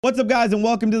What's up, guys, and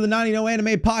welcome to the 90 No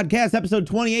Anime Podcast, episode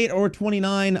 28 or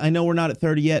 29. I know we're not at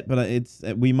 30 yet, but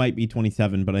we might be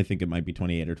 27, but I think it might be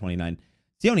 28 or 29.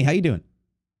 Sione, how you doing?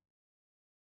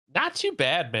 Not too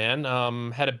bad, man.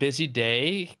 Had a busy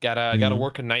day. Gotta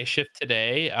work a night shift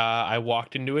today. I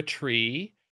walked into a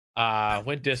tree.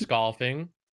 Went disc golfing.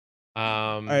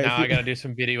 right, Now I gotta do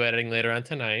some video editing later on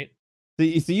tonight. So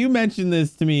you mentioned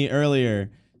this to me earlier.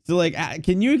 So like,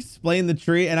 can you explain the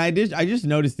tree? And I just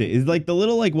noticed it. Is like the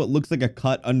little like what looks like a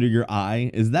cut under your eye.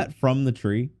 Is that from the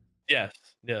tree? Yes,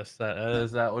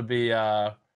 that would be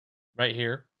right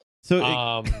here.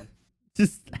 So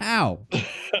just how?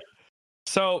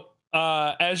 So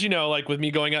as you know, like with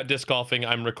me going out disc golfing,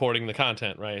 I'm recording the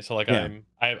content, right? So like Yeah.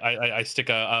 I stick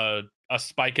a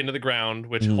spike into the ground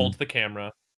which holds the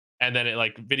camera, and then it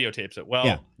like videotapes it. Well,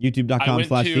 yeah,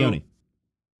 youtube.com/Sione.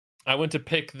 I went to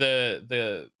pick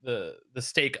the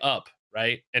stake up,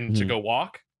 right, and to go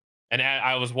walk, and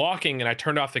I was walking and I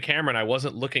turned off the camera and I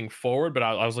wasn't looking forward, but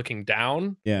I was looking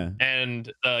down. Yeah.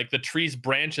 And like the tree's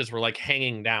branches were like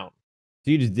hanging down.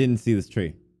 So you just didn't see this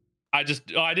tree. I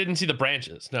didn't see the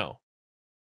branches, no.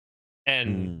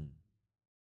 And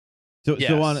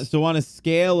so on a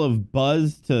scale of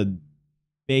buzz to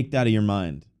baked out of your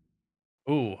mind.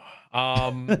 Ooh.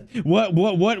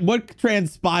 What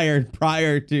transpired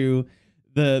prior to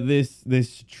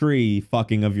this tree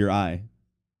fucking of your eye?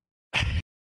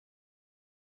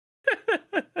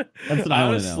 That's what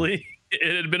honestly,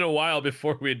 it had been a while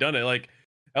before we had done it. Like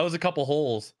that was a couple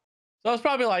holes. So it was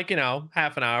probably like,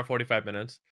 half an hour, 45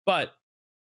 minutes. But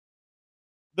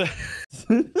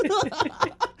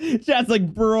Chat's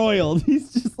like broiled.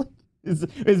 He's just like is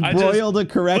broiled a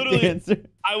correct answer?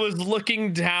 I was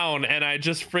looking down and I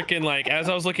just freaking like, as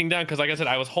I was looking down, because like I said,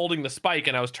 I was holding the spike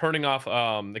and I was turning off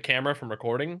the camera from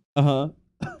recording.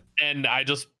 And I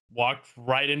just walked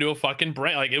right into a fucking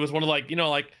branch. Like it was one of like,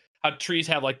 like how trees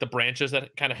have like the branches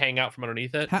that kind of hang out from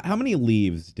underneath it. How many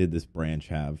leaves did this branch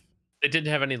have? It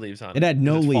didn't have any leaves on it. It had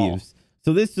no leaves.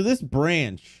 So this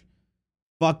branch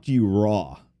fucked you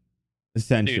raw,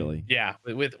 essentially. Dude, yeah,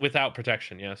 without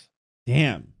protection, yes.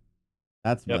 Damn.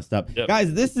 That's messed up.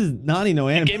 Guys, this is 90 No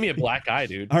Anime. It gave me a black eye,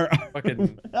 dude.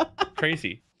 Fucking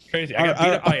crazy. I got beat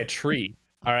up by a tree.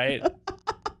 All right. I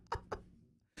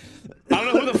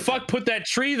don't know who the fuck put that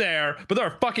tree there, but they're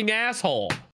a fucking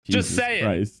asshole. Jesus Just saying.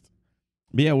 Christ.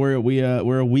 But yeah,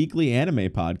 we're a weekly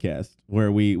anime podcast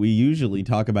where we usually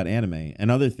talk about anime and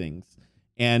other things.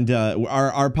 And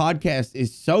our podcast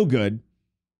is so good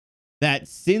that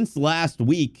since last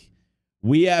week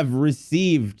we have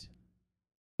received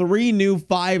 3 new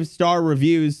 5-star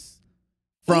reviews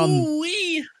from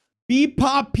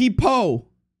Bepop Peepo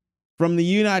from the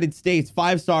United States.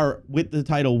 5-star with the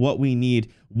title "What We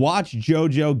Need." Watch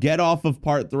JoJo, get off of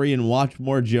part 3 and watch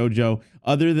more JoJo.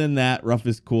 Other than that, Ruff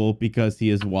is cool because he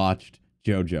has watched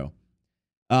JoJo.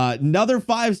 Another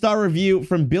 5-star review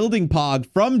from Building Pog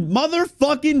from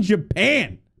motherfucking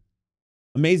Japan.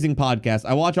 Amazing podcast.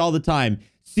 I watch all the time.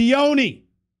 Sione,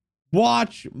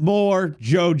 watch more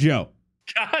JoJo.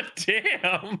 God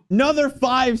damn. Another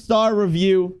 5-star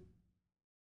review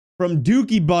from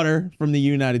Dookie Butter from the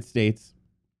United States.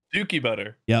 Dookie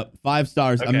Butter. Yep, 5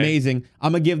 stars. Okay. Amazing.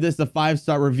 I'm gonna give this a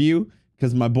 5-star review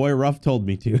because my boy Ruff told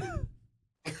me to.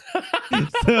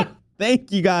 So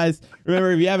thank you guys.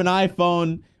 Remember, if you have an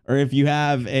iPhone or if you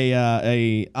have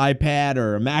a iPad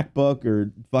or a MacBook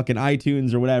or fucking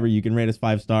iTunes or whatever, you can rate us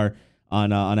 5-star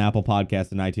on Apple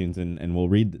Podcasts and iTunes, and we'll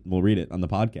read it on the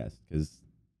podcast because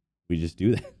we just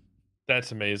do that.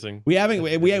 That's amazing. We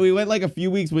went like a few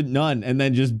weeks with none, and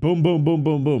then just boom, boom, boom,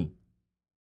 boom, boom.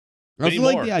 I also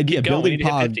like the idea of Building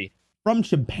Pod from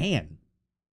Japan.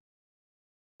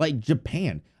 Like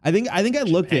Japan. I think I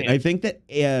looked at. I think that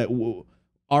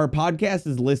our podcast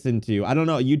is listened to. I don't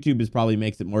know. YouTube probably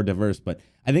makes it more diverse, but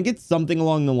I think it's something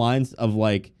along the lines of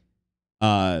like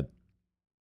 80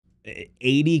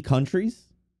 countries.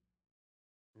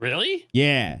 Really?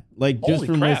 Yeah, like just Holy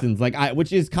from crap. listens, like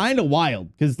which is kind of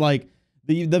wild because like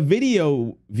the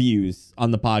video views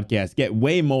on the podcast get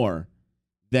way more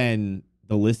than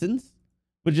the listens,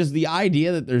 but just the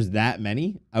idea that there's that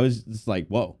many, I was just like,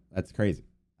 whoa, that's crazy.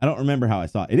 I don't remember how I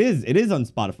saw it. It is on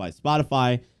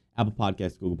Spotify, Apple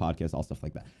Podcasts, Google Podcasts, all stuff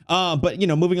like that. But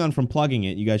moving on from plugging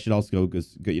it, you guys should also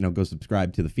go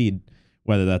subscribe to the feed,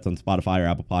 whether that's on Spotify or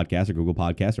Apple Podcasts or Google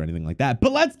Podcasts or anything like that.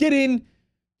 But let's get in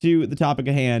to the topic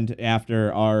at hand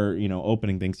after our,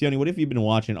 opening thing. Sione, what have you been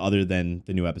watching other than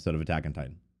the new episode of Attack on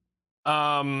Titan?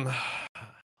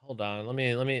 Hold on. Let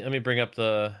me bring up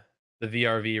the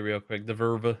VRV real quick. The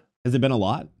Verve. Has it been a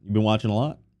lot? You've been watching a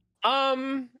lot?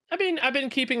 I've been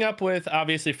keeping up with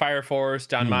obviously Fire Force,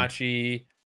 Danmachi,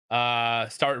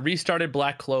 Restarted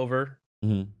Black Clover.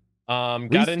 Got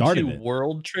Restarted into it.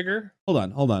 World Trigger.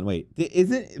 Hold on, wait.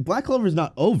 Isn't Black Clover's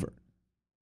not over?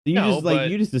 So No,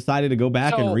 you just decided to go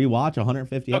back and so rewatch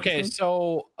 150 okay, episodes?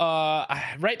 so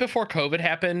right before COVID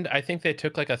happened, I think they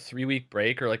took like a 3-week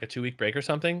break or like a 2-week break or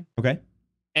something. Okay.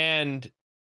 And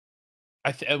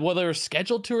well, they were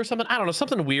scheduled to or something. I don't know.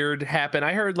 Something weird happened.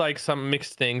 I heard like some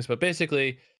mixed things, but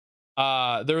basically,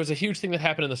 there was a huge thing that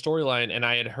happened in the storyline, and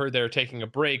I had heard they were taking a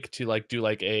break to like do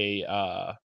like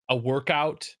a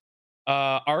workout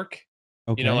arc.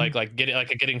 You know, Okay. like getting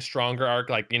like a getting stronger arc,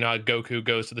 like you know, how Goku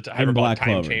goes to the In hyperbolic Black time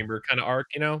Clover. chamber kind of arc.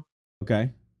 You know. Okay.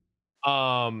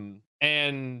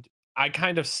 And I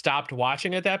kind of stopped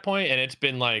watching at that point, and it's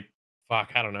been like,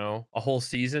 fuck, I don't know, a whole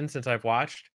season since I've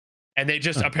watched. And they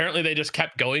just apparently they just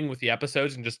kept going with the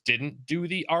episodes and just didn't do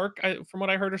the arc, from what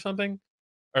I heard or something,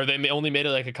 or they only made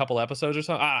it like a couple episodes or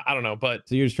something. I don't know, but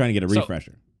So you're just trying to get a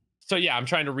refresher. So yeah, I'm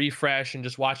trying to refresh and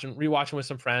just rewatching with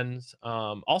some friends.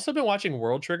 Also been watching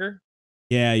World Trigger.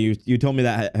 Yeah, you told me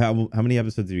that. How many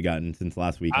episodes have you gotten since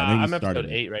last week? I know you I'm started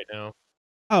episode 8 right now.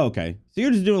 Oh, okay. So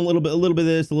you're just doing a little bit of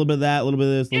this, a little bit of that, a little bit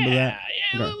of this, a little bit of that.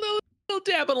 Yeah, okay. little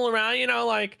dabbling around, you know,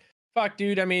 like fuck,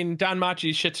 dude. I mean, Don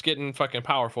Machi's shit's getting fucking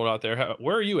powerful out there.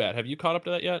 Where are you at? Have you caught up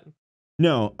to that yet?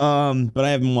 No, but I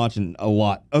have been watching a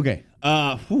lot. Okay.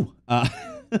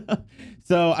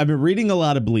 So I've been reading a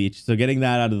lot of Bleach. So getting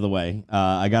that out of the way,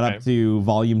 I got up to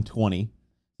volume 20.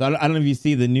 So I don't know if you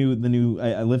see the new.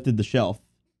 I lifted the shelf.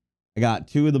 I got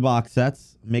 2 of the box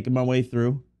sets, making my way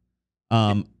through.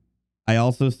 I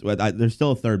also there's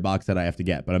still a 3rd box set I have to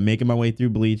get, but I'm making my way through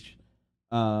Bleach.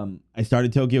 I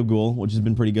started Tokyo Ghoul, which has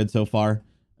been pretty good so far.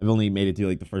 I've only made it to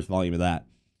like the first volume of that.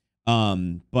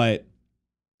 But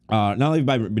not only have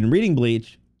I been reading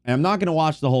Bleach, and I'm not gonna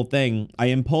watch the whole thing. I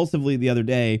impulsively the other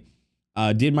day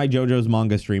did my JoJo's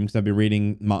manga stream because I've been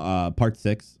reading part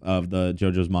 6 of the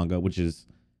JoJo's manga, which is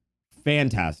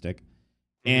fantastic,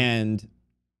 and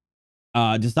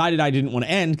decided I didn't want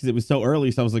to end because it was so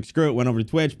early. So I was like, screw it. Went over to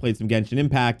Twitch, played some Genshin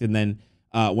Impact, and then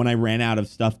when I ran out of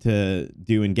stuff to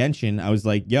do in Genshin, I was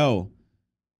like, yo,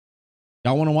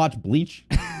 y'all want to watch Bleach?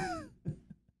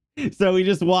 So we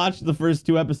just watched the first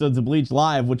 2 episodes of Bleach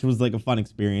live, which was like a fun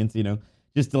experience, you know,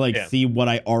 just to like see what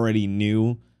I already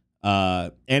knew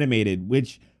animated,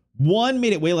 which one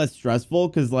made it way less stressful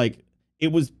because like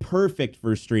it was perfect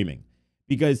for streaming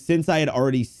because since I had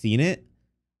already seen it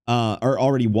or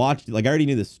already watched it, like I already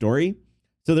knew the story.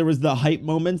 So there was the hype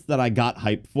moments that I got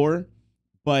hyped for,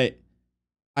 but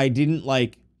I didn't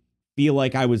like feel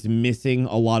like I was missing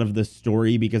a lot of the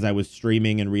story because I was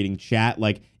streaming and reading chat.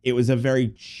 Like it was a very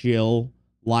chill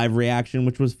live reaction,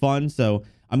 which was fun. So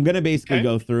I'm going to basically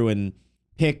go through and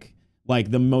pick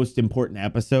like the most important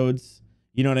episodes,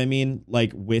 you know what I mean?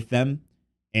 Like with them,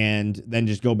 and then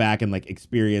just go back and like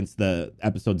experience the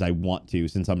episodes I want to.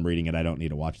 Since I'm reading it, I don't need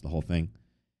to watch the whole thing.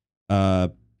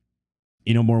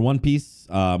 You know, more One Piece,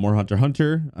 more Hunter x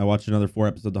Hunter. I watched another 4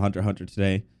 episodes of Hunter x Hunter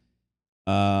today.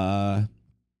 Is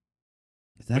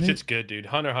that it's good, dude.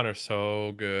 Hunter x Hunter's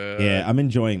so good. Yeah, I'm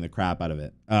enjoying the crap out of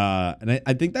it. And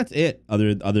I think that's it.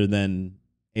 Other than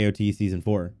AOT season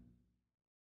 4.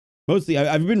 Mostly,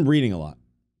 I've been reading a lot.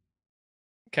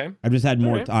 Okay. I've just had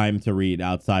more time to read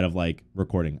outside of like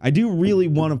recording. I do really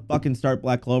want to fucking start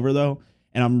Black Clover though,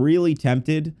 and I'm really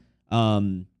tempted.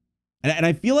 And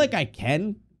I feel like I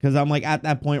can because I'm like at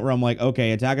that point where I'm like,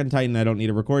 okay, Attack on Titan, I don't need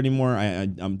to record anymore.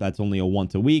 I'm that's only a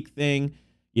once a week thing.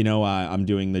 You know, I'm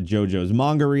doing the JoJo's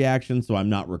manga reaction, so I'm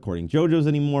not recording JoJo's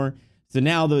anymore. So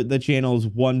now the channel is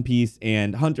One Piece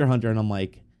and Hunter x Hunter, and I'm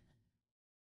like,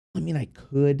 I mean, I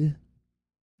could,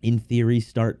 in theory,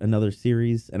 start another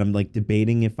series, and I'm like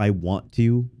debating if I want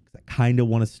to. I kind of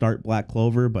want to start Black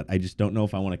Clover, but I just don't know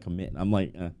if I want to commit. I'm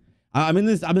like, I'm in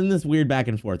this weird back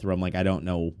and forth where I'm like, I don't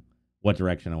know what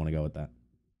direction I want to go with that.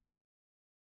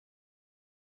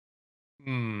 I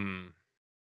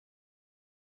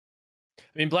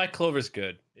mean, Black Clover's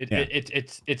good.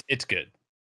 It's good.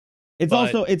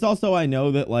 It's also I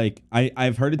know that like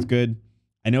I've heard it's good.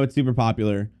 I know it's super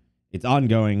popular. It's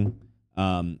ongoing.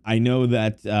 I know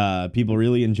that people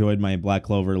really enjoyed my Black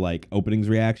Clover like openings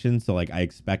reaction, so like I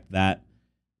expect that,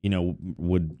 you know,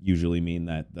 would usually mean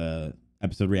that the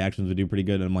episode reactions would do pretty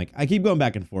good. And I'm like, I keep going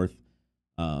back and forth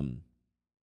on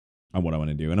what I want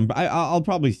to do, and I'll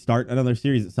probably start another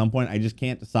series at some point. I just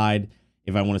can't decide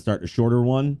if I want to start a shorter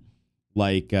one,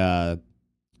 like you know,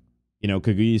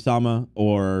 Kaguya-sama,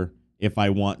 or if I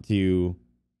want to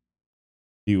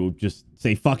just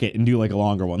say fuck it and do like a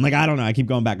longer one. Like I don't know. I keep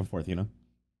going back and forth, you know.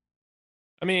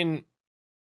 I mean,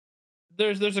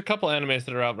 there's a couple animes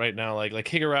that are out right now, like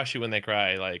Higurashi When They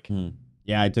Cry. Like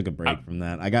Yeah, I took a break from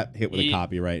that. I got hit with a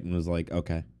copyright and was like,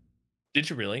 okay. Did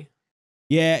you really?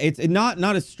 Yeah, it's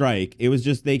not a strike. It was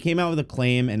just they came out with a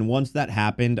claim, and once that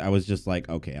happened, I was just like,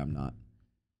 okay, I'm not.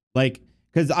 Like,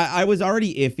 because I was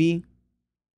already iffy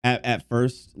at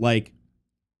first. Like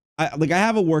I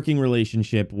have a working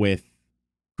relationship with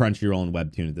Crunchyroll and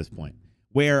Webtoon at this point,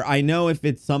 where I know if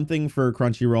it's something for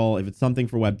Crunchyroll, if it's something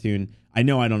for Webtoon, I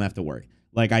know I don't have to worry.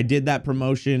 Like I did that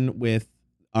promotion with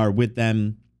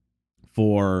them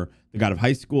for The God of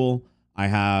High School. I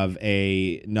have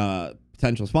a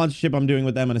potential sponsorship I'm doing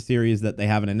with them on a series that they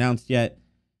haven't announced yet.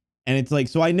 And it's like,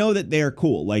 so I know that they're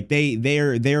cool. Like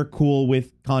they're cool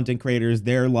with content creators.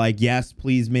 They're like, yes,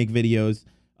 please make videos.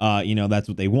 That's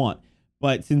what they want.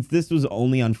 But since this was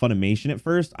only on Funimation at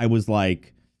first, I was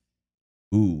like,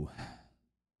 ooh,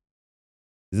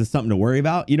 is this something to worry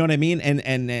about? You know what I mean? And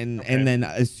then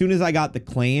as soon as I got the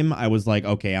claim, I was like,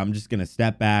 okay, I'm just going to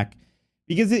step back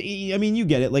because you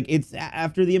get it. Like it's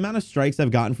after the amount of strikes I've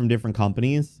gotten from different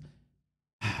companies.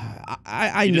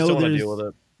 I know there's,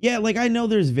 yeah, like I know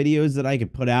there's videos that I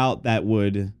could put out that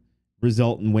would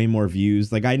result in way more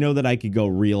views. Like I know that I could go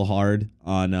real hard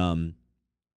on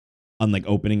like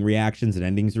opening reactions and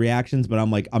endings reactions, but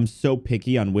I'm so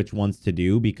picky on which ones to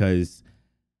do because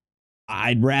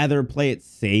I'd rather play it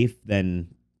safe than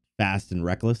fast and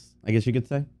reckless, I guess you could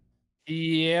say.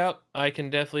 Yep, I can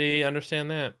definitely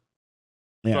understand that.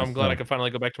 Yeah, so I'm glad I could finally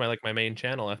go back to my main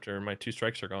channel after my 2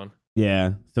 strikes are gone.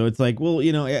 Yeah, so it's like, well,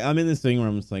 I'm in this thing where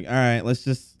I'm just like, all right, let's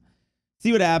just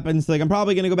see what happens. Like I'm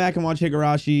probably gonna go back and watch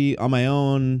Higurashi on my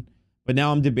own, but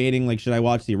now I'm debating like, should I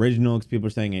watch the original? Because people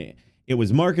are saying it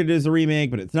was marketed as a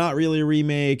remake, but it's not really a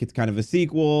remake. It's kind of a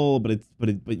sequel, but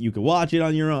you could watch it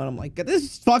on your own. I'm like, this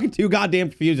is fucking too goddamn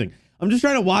confusing. I'm just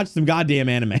trying to watch some goddamn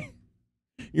anime.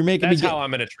 You're making That's how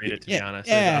I'm gonna treat it, to be honest.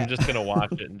 Yeah. I'm just gonna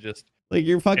watch it and just like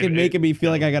you're fucking making me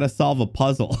feel like I gotta solve a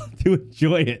puzzle to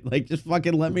enjoy it. Like just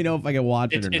fucking let me know if I can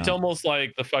watch it or not. It's almost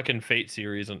like the fucking Fate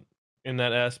series in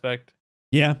that aspect.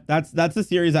 Yeah, that's a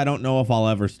series I don't know if I'll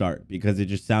ever start because it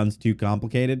just sounds too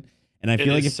complicated. And I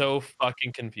feel like it's so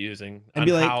fucking confusing on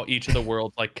how each of the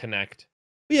worlds like connect.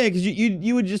 Yeah, because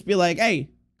you would just be like,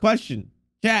 hey, question,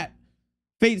 chat,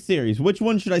 Fate series, which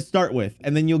one should I start with?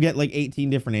 And then you'll get like 18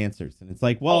 different answers. And it's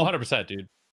like, well, 100%, dude.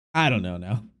 I don't know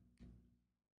now.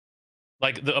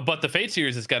 Like but the Fate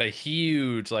series has got a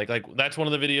huge like that's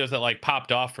one of the videos that like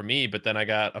popped off for me, but then I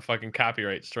got a fucking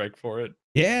copyright strike for it.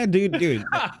 Yeah, dude.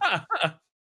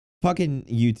 Fucking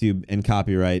YouTube and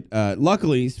copyright.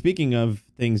 Luckily, speaking of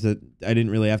things that I didn't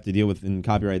really have to deal with in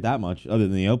copyright that much, other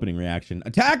than the opening reaction,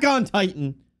 Attack on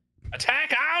Titan.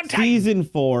 Attack on Titan. Season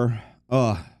 4.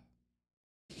 Ugh.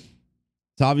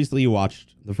 So obviously you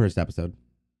watched the first episode.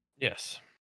 Yes.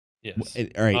 All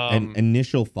right. And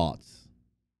initial thoughts.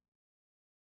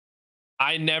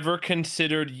 I never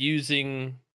considered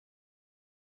using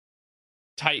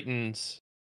Titans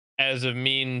as a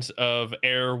means of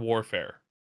air warfare.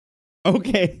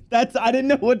 Okay, I didn't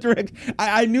know what direct.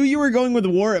 I knew you were going with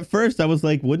war at first. I was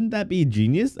like, wouldn't that be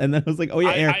genius? And then I was like, oh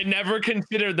yeah, air. I never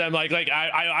considered them like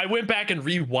I went back and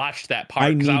rewatched that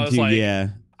part because I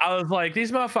was like,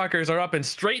 these motherfuckers are up in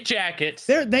straight jackets.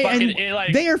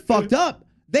 They are fucked up.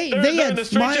 They had the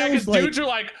straight jackets. Dudes are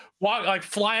like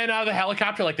flying out of the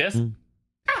helicopter like this.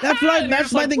 That's right.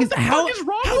 That's my thing. Is how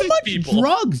much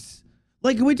drugs?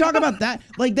 Like, can we talk about that?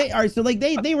 Like,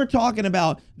 they were talking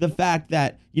about the fact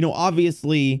that,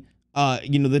 obviously,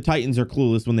 the Titans are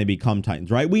clueless when they become Titans,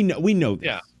 right? We know this.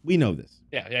 Yeah. We know this.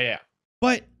 Yeah.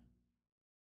 But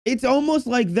it's almost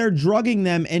like they're drugging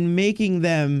them and making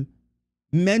them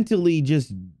mentally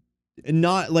just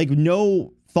not like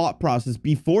no thought process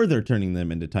before they're turning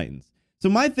them into Titans. So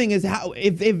my thing is how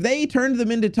if they turned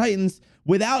them into Titans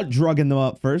without drugging them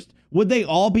up first, would they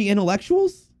all be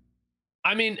intellectuals?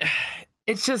 I mean,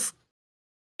 it's just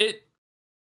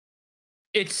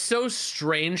it's so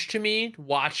strange to me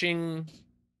watching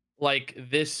like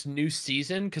this new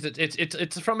season because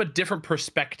it's from a different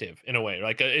perspective in a way.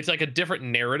 Like it's like a different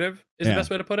narrative is the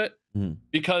best way to put it.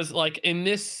 Because like in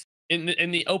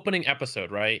the opening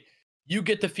episode, right, you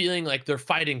get the feeling like they're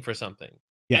fighting for something.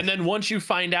 Yes. And then once you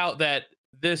find out that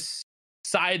this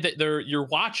side that you're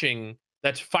watching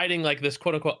that's fighting like this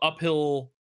quote unquote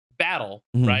uphill battle,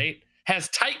 right, has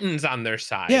Titans on their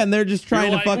side. Yeah, and they're just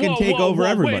trying to fucking take over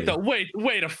everybody.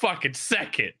 Wait a fucking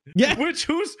second. Yeah. Whose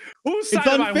side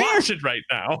am I watching right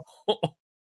now?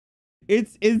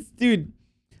 it's dude.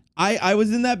 I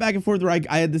was in that back and forth where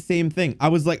I had the same thing. I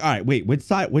was like, all right, wait, which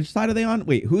side are they on?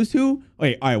 Wait, who's who?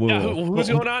 Wait, all right, who's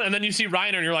going on? And then you see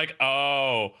Reiner and you're like,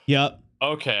 oh. Yep.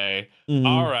 Okay.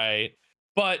 All right.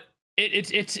 But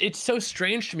it's so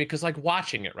strange to me because like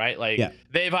watching it, right? Like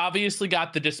they've obviously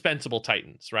got the dispensable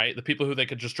Titans, right? The people who they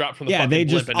could just drop from the fucking they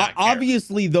blimp just and not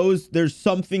obviously there's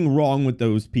something wrong with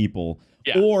those people,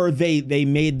 or they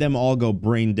made them all go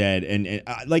brain dead, and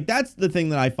like that's the thing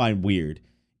that I find weird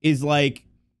is like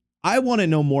I want to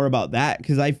know more about that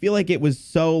because I feel like it was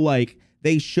so like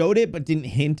they showed it but didn't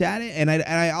hint at it, and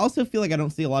I also feel like I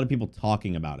don't see a lot of people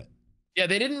talking about it. Yeah,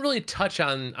 they didn't really touch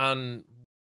on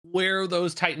where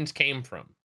those Titans came from.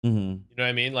 Mm-hmm. You know what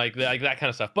I mean? Like that kind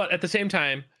of stuff. But at the same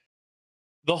time,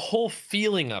 the whole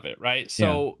feeling of it, right?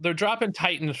 So they're dropping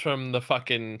Titans from the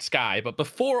fucking sky, but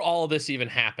before all of this even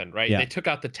happened, right? They took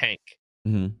out the tank.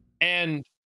 Mm-hmm. And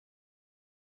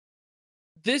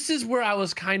this is where I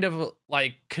was kind of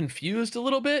like confused a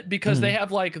little bit because they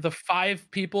have like the 5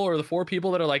 people or the 4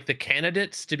 people that are like the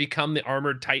candidates to become the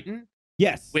armored Titan.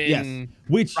 Yes. When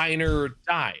which Reiner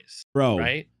dies, bro,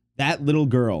 right? That little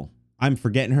girl, I'm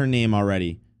forgetting her name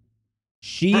already.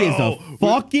 She is a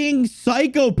fucking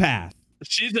psychopath.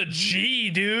 She's a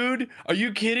G, dude. Are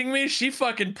you kidding me? She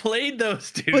fucking played those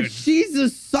dudes. But she's a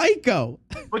psycho.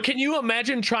 But can you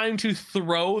imagine trying to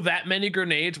throw that many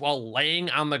grenades while laying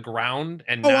on the ground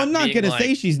and I'm not gonna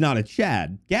say she's not a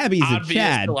Chad. Gabby's a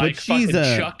Chad, like, but she's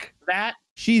a chuck that.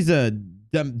 She's a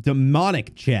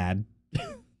demonic Chad.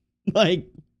 Like,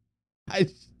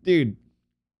 dude.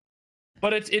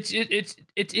 But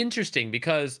it's interesting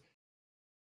because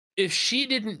if she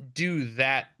didn't do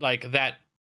that, like that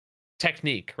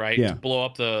technique, right, to blow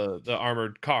up the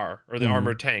armored car or the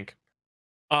armored tank,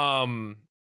 they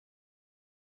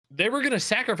were gonna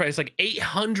sacrifice like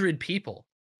 800 people.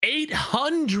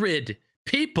 800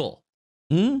 people.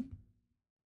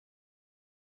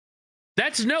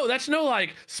 That's no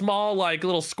like small like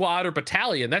little squad or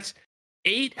battalion. That's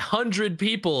 800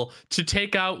 people to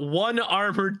take out one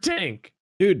armored tank,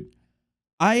 dude.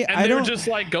 I don't just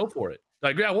like go for it.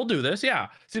 Like, yeah, we'll do this. Yeah,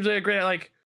 seems like a great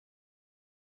like.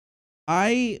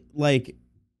 I like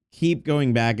keep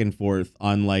going back and forth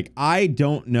on like I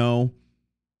don't know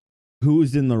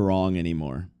who's in the wrong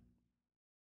anymore.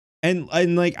 And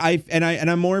like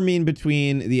I'm more mean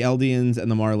between the Eldians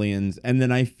and the Marleyans, and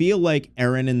then I feel like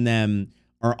Eren and them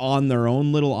are on their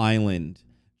own little island.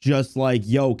 Just like,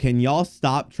 yo, can y'all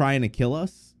stop trying to kill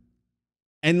us?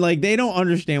 And like, they don't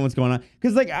understand what's going on.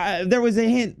 Because like, there was a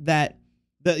hint that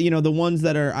the ones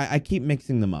that are, I keep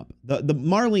mixing them up. The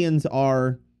Marleyans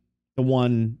are the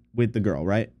one with the girl,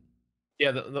 right?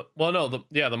 Yeah. The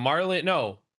Marley.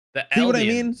 No, the See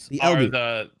Eldians what I mean?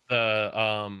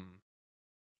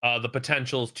 are the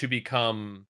potentials to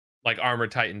become like armored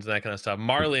Titans and that kind of stuff.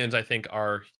 Marleyans, I think,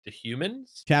 are the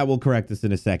humans. Chad will correct us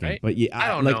in a second, right? But yeah, I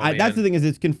don't know. That's the thing is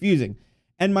it's confusing.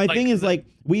 And my thing is like,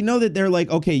 we know that they're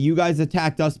like, okay, you guys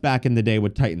attacked us back in the day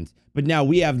with Titans, but now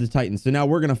we have the Titans, so now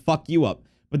we're gonna fuck you up.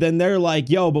 But then they're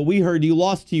like, yo, but we heard you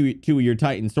lost two of your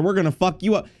Titans, so we're gonna fuck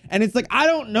you up. And it's like, I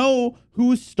don't know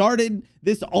who started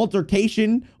this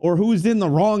altercation or who's in the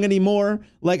wrong anymore.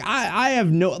 Like, I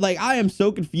have no, like, I am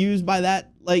so confused by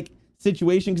that like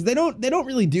situation because they don't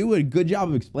really do a good job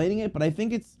of explaining it. But I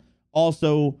think it's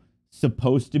also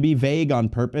supposed to be vague on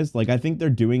purpose. Like, I think they're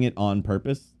doing it on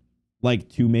purpose, like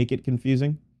to make it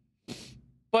confusing.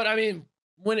 But I mean,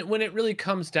 when it really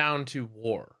comes down to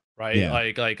war, right? Yeah.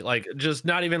 Like just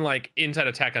not even like inside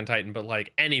Attack on Titan, but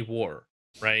like any war,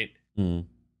 right? The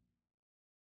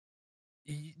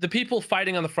people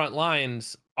fighting on the front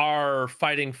lines are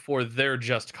fighting for their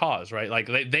just cause, right? Like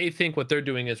they think what they're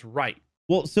doing is right.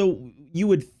 Well, so you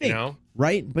would think,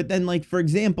 right? But then, like, for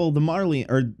example, the Marley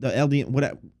or the Eldian,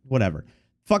 whatever,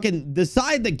 fucking the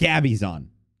side that Gabby's on,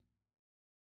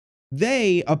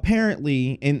 they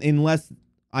apparently, unless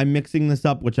I'm mixing this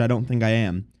up, which I don't think I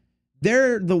am,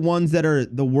 they're the ones that are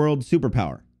the world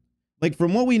superpower. Like,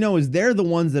 from what we know is they're the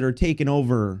ones that are taking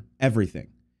over everything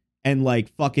and like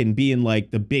fucking being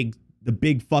like the big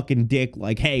fucking dick.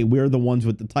 Like, hey, we're the ones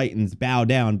with the Titans. Bow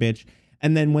down, bitch.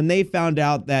 And then when they found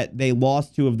out that they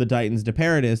lost 2 of the Titans to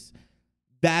Paradis,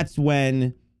 that's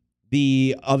when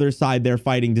the other side they're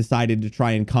fighting decided to try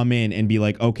and come in and be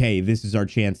like, okay, this is our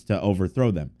chance to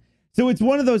overthrow them. So it's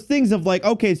one of those things of like,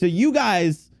 okay, so you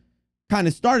guys kind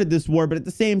of started this war, but at the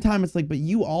same time, it's like, but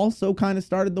you also kind of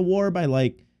started the war by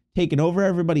like taking over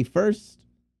everybody first.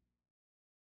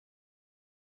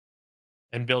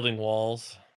 And building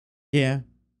walls. Yeah.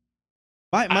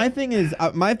 My thing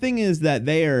is that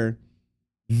they are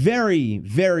very,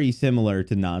 very similar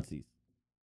to Nazis.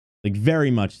 Like,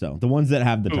 very much so. The ones that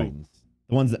have the Titans.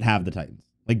 The ones that have the Titans.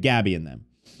 Like, Gabby and them.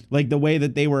 Like, the way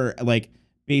that they were, like,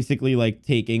 basically, like,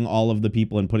 taking all of the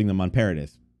people and putting them on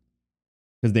Paradis.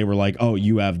 Because they were like, oh,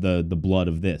 you have the blood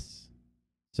of this.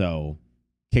 So,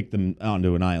 kick them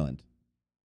onto an island.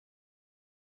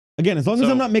 Again, as long as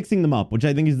I'm not mixing them up, which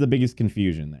I think is the biggest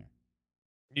confusion there.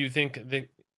 You think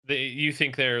you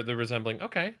think they're resembling?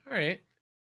 Okay, all right.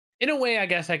 In a way, I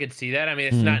guess I could see that. I mean,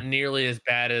 it's not nearly as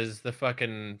bad as the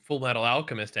fucking Full Metal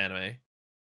Alchemist anime.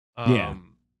 Yeah.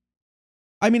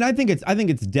 I mean, I think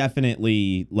it's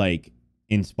definitely like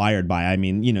inspired by. I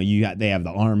mean, you know, they have the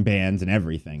armbands and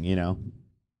everything, you know.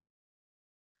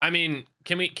 I mean,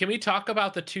 can we talk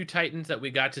about the two Titans that we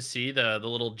got to see, the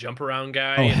little jump around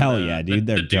guy? Oh hell yeah, dude!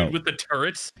 They're the dope. dude with the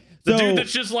turrets. The dude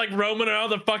that's just like roaming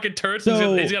around the fucking turrets.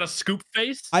 So, he's got a scoop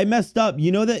face. I messed up.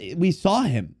 You know that we saw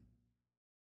him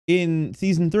in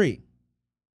season 3.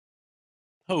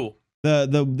 Who?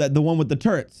 The one with the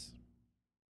turrets.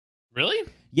 Really?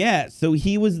 Yeah. So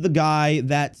he was the guy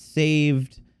that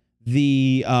saved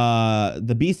the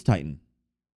Beast Titan,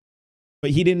 but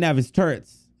he didn't have his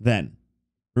turrets then.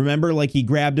 Remember, like he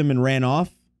grabbed him and ran off.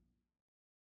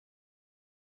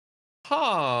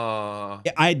 Huh.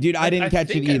 Yeah, I didn't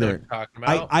catch it either.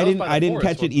 I didn't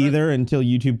catch it either until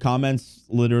YouTube comments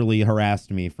literally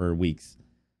harassed me for weeks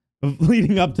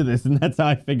leading up to this, and that's how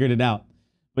I figured it out.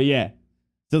 But yeah,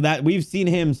 so that we've seen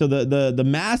him. So the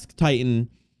Mask Titan,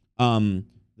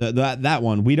 that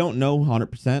one we don't know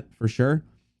 100% for sure.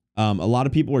 A lot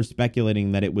of people were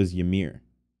speculating that it was Ymir,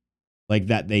 like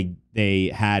that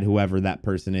they had whoever that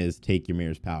person is take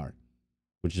Ymir's power,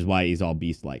 which is why he's all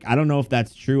beast-like. I don't know if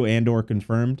that's true and or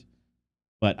confirmed,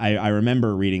 but I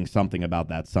remember reading something about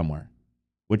that somewhere,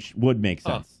 which would make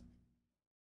sense.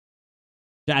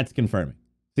 That's confirming.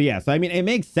 So yeah, so I mean, it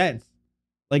makes sense.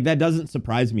 Like that doesn't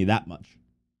surprise me that much.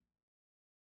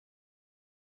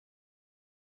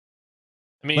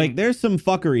 I mean, like there's some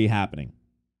fuckery happening.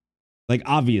 Like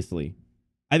obviously,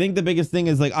 I think the biggest thing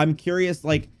is like I'm curious.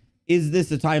 Like, is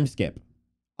this a time skip?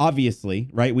 Obviously,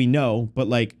 right? We know, but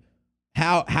like,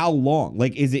 how long?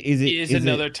 Like, is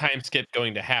another time skip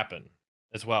going to happen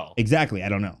as well? Exactly. I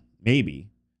don't know. Maybe.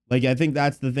 Like, I think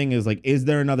that's the thing is like, is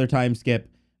there another time skip?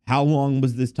 How long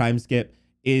was this time skip?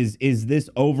 Is this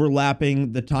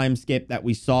overlapping the time skip that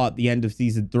we saw at the end of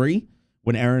season 3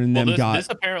 when Eren and them got? This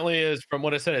apparently is from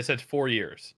what I said. It said 4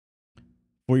 years.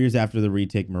 4 years after the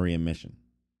retake Maria mission.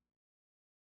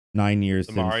 9 years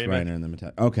since Reiner and them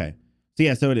attacked. Okay. So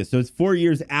yeah, so it is. So it's 4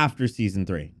 years after season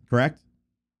 3, correct?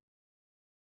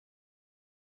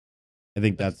 I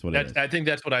think that's what it is. I think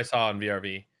that's what I saw on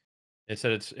VRV. It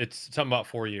said it's something about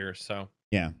 4 years. So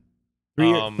yeah,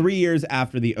 3 years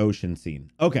after the ocean scene.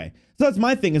 Okay, so that's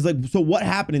my thing. Is like, so what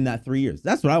happened in that 3 years?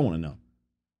 That's what I want to know.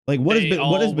 Like, what has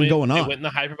been going on? They went in the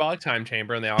hyperbolic time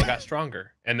chamber and they all got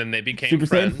stronger, and then they became Super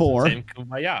friends. Saiyan 4. And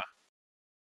kumbaya.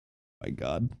 My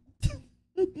God.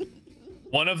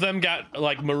 One of them got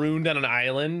like marooned on an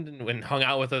island and hung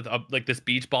out with like this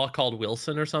beach ball called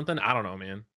Wilson or something. I don't know,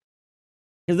 man.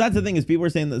 Because that's the thing is people are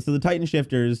saying that. So the Titan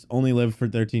shifters only lived for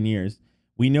 13 years.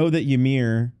 We know that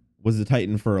Ymir was a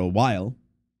Titan for a while.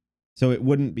 So it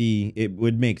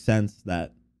would make sense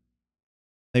that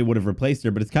they would have replaced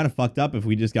her. But it's kind of fucked up if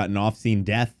we just got an off-scene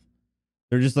death.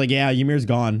 They're just like, yeah, Ymir's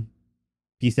gone.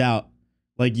 Peace out.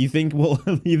 Like, you think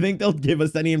they'll give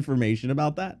us any information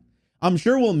about that? I'm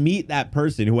sure we'll meet that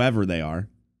person, whoever they are,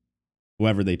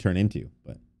 whoever they turn into.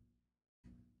 But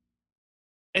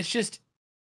it's just,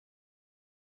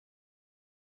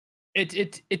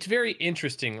 it's very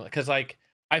interesting because like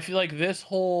I feel like this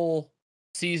whole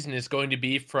season is going to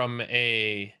be from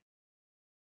a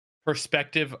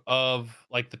perspective of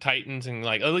like the Titans and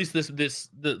like at least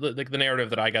the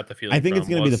narrative that I got the feeling. I think it's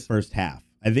going to be the first half.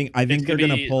 I think they're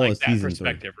going to pull like a season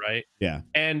perspective, 3. Right? Yeah.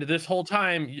 And this whole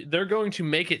time they're going to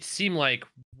make it seem like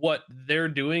what they're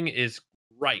doing is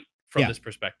right from this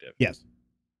perspective. Yes.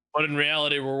 But in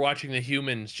reality, we're watching the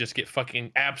humans just get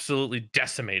fucking absolutely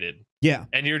decimated. Yeah.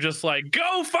 And you're just like,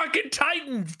 go fucking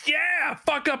Titans. Yeah.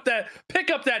 Pick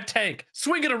up that tank.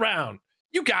 Swing it around.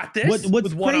 You got this.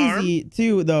 What's crazy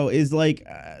too, though, is like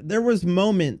there was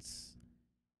moments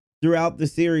throughout the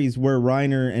series where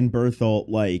Reiner and Bertholdt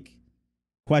like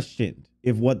questioned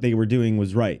if what they were doing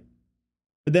was right,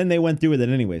 but then they went through with it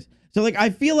anyways. So like I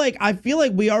feel like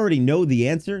we already know the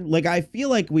answer. Like I feel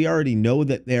like we already know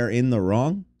that they're in the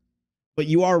wrong. But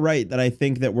you are right that I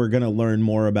think that we're gonna learn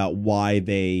more about why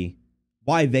they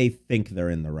think they're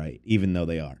in the right, even though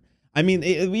they are. I mean,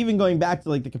 even going back to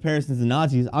like the comparisons to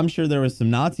Nazis, I'm sure there was some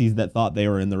Nazis that thought they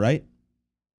were in the right.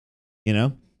 You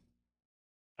know?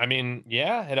 I mean,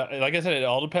 yeah. Like I said, it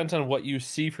all depends on what you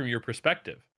see from your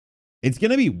perspective. It's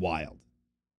going to be wild.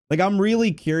 Like, I'm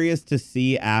really curious to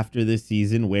see after this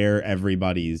season where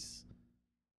everybody's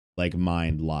like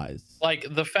mind lies. Like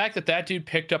the fact that dude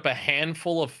picked up a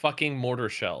handful of fucking mortar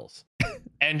shells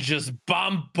and just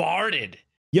bombarded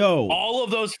all of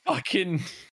those fucking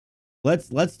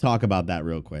let's talk about that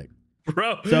real quick.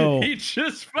 Bro, So he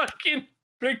just fucking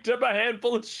picked up a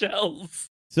handful of shells.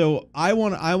 So I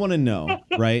want to know,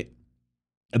 right?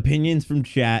 Opinions from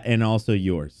chat and also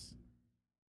yours.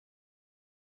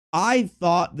 I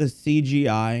thought the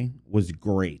CGI was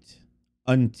great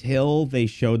until they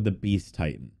showed the Beast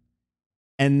Titan.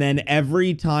 And then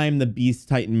every time the Beast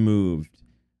Titan moved,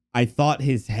 I thought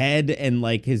his head and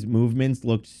like his movements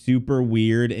looked super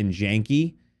weird and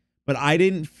janky. But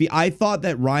I thought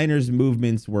that Reiner's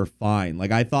movements were fine.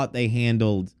 Like I thought they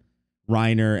handled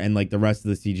Reiner and like the rest of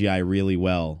the CGI really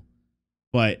well.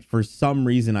 But for some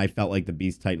reason, I felt like the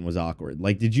Beast Titan was awkward.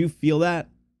 Like, did you feel that?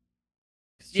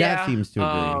 Chat seems to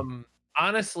agree.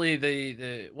 Honestly,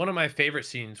 the one of my favorite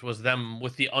scenes was them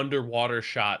with the underwater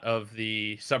shot of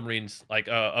the submarines, like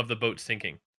of the boat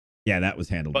sinking. Yeah, that was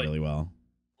handled really well.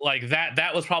 Like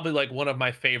that was probably like one of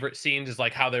my favorite scenes, is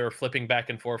like how they were flipping back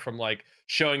and forth from like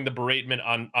showing the beratement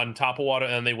on top of water,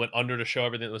 and then they went under to show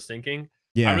everything that was sinking.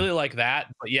 Yeah, I really like that.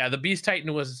 But yeah, the Beast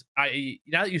Titan was,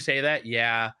 now that you say that,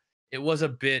 yeah, it was a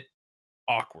bit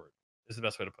awkward, is the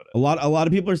best way to put it. A lot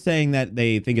of people are saying that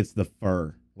they think it's the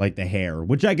fur, like the hair,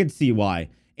 which I could see why.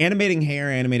 Animating hair,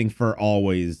 animating fur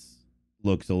always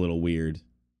looks a little weird.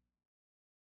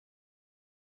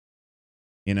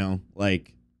 You know,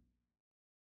 like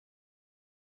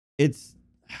it's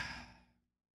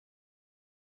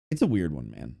a weird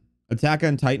one, man. Attack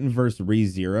on Titan versus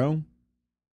ReZero.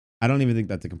 I don't even think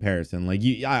that's a comparison. Like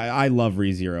I love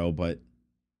ReZero, but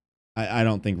I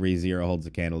don't think ReZero holds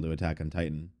a candle to Attack on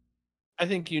Titan. I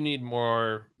think you need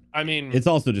more. I mean, it's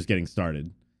also just getting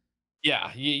started.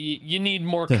 Yeah, you need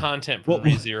more content for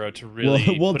ReZero to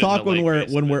really. We'll talk when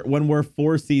we're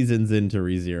 4 seasons into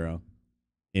ReZero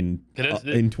in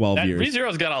 12 years.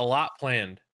 ReZero's got a lot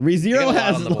planned. ReZero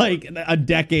has like a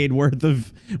decade worth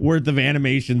of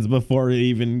animations before it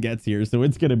even gets here, so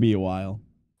it's gonna be a while.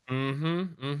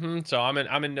 So I'm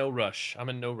in no rush.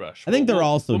 I think they're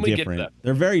also different.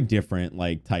 They're very different,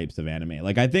 like types of anime.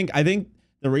 Like I think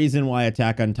the reason why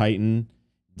Attack on Titan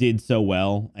did so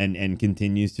well and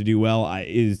continues to do well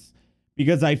is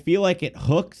because I feel like it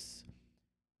hooks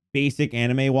basic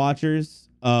anime watchers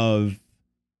of,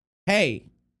 hey,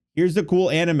 here's a cool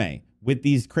anime with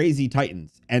these crazy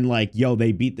titans, and like, yo,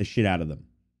 they beat the shit out of them,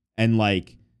 and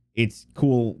like it's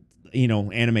cool, you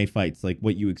know, anime fights, like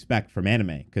what you expect from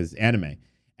anime, because anime.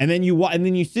 And then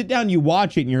you sit down, you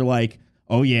watch it, and you're like,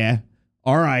 oh yeah,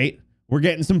 all right, we're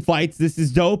getting some fights, this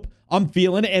is dope, I'm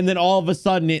feeling it. And then all of a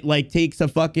sudden it like takes a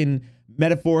fucking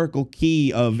metaphorical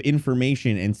key of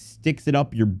information and sticks it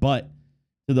up your butt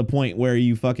to the point where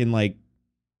you fucking like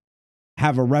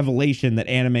have a revelation that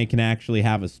anime can actually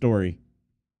have a story.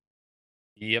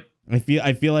 Yep.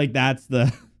 I feel like that's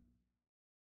the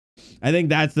I think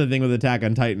that's the thing with Attack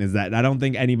on Titan, is that I don't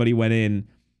think anybody went in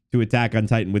to Attack on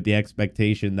Titan with the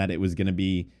expectation that it was going to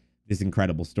be this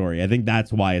incredible story. I think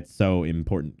that's why it's so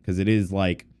important, because it is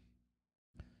like,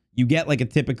 you get like a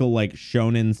typical like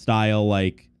shonen style,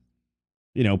 like,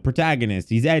 you know, protagonist.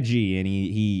 He's edgy and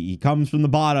he comes from the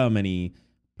bottom and he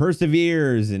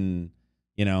perseveres and,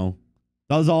 you know,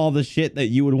 does all the shit that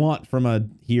you would want from a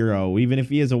hero, even if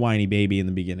he is a whiny baby in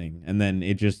the beginning. And then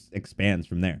it just expands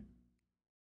from there.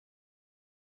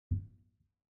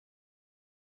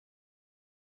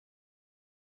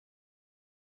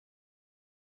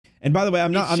 And by the way,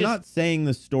 I'm not saying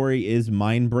the story is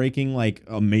mind-breaking, like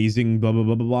amazing, blah, blah,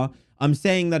 blah, blah, blah. I'm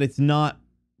saying that it's not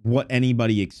what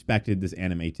anybody expected this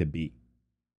anime to be.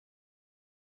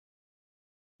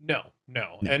 No.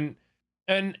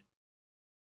 And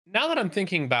now that I'm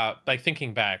thinking back, right?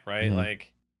 Mm-hmm.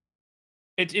 Like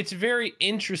it's very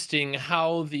interesting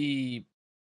how the,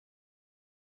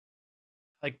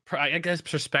 like, I guess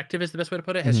perspective is the best way to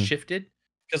put it, has shifted.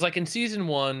 Because like in season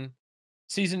 1,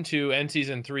 season 2, and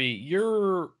season 3,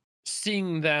 you're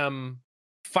seeing them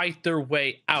fight their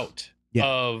way out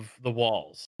of the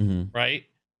walls, right?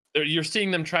 You're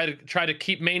seeing them try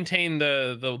to maintain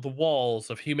the walls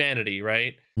of humanity,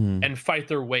 right? And fight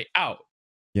their way out.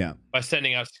 Yeah. By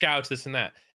sending out scouts, this and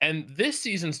that. And this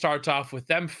season starts off with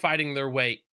them fighting their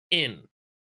way in.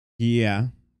 Yeah.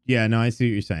 Yeah, no, I see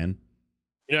what you're saying.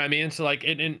 You know what I mean? So like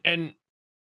and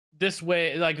this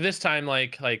way, like this time,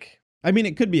 like I mean,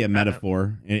 it could be a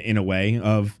metaphor in a way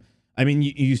of, I mean,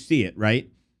 you see it, right?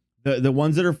 The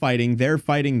ones that are fighting, they're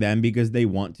fighting them because they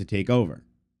want to take over.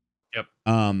 Yep.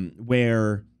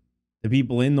 Where the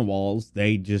people in the walls,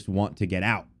 they just want to get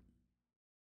out.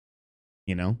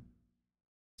 You know?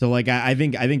 So like, I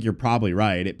think you're probably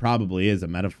right. It probably is a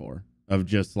metaphor of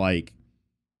just like,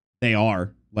 they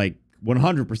are like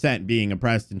 100% being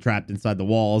oppressed and trapped inside the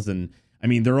walls. And I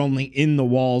mean, they're only in the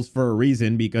walls for a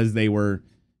reason, because they were,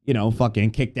 you know,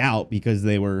 fucking kicked out because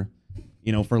they were,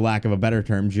 you know, for lack of a better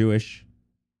term, Jewish.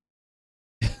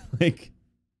 Like,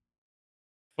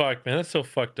 fuck, man, that's so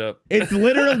fucked up. It's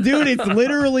literal, dude. It's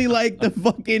literally like the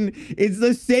fucking. It's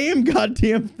the same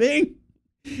goddamn thing.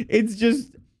 It's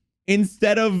just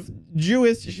instead of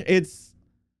Jewish, it's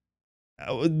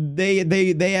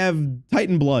they have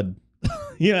Titan blood.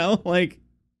 You know, like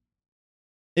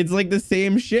it's like the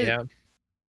same shit. Yeah.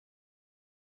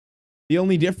 The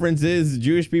only difference is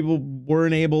Jewish people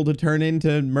weren't able to turn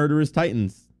into murderous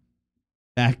Titans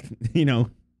back, you know,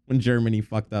 when Germany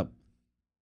fucked up.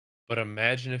 But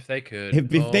imagine if they could.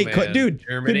 If they could, dude,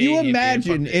 Germany, could you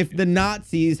imagine if the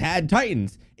Nazis had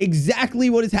Titans? Exactly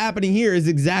what is happening here is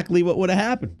exactly what would have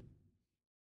happened.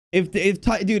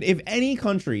 Dude, if any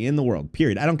country in the world,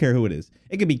 period, I don't care who it is,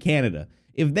 it could be Canada.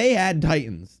 If they had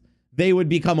Titans, they would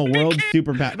become a world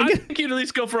superpower. I think you'd at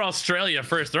least go for Australia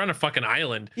first. They're on a fucking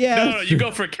island. Yeah, no, you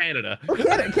go for Canada. Well,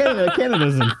 Canada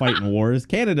doesn't fight in wars.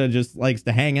 Canada just likes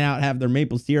to hang out, have their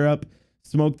maple syrup,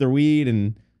 smoke their weed,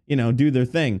 and, you know, do their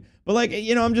thing. But, like,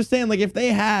 you know, I'm just saying, like, if they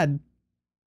had,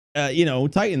 you know,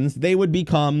 Titans, they would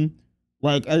become,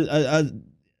 like, a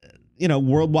you know,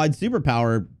 worldwide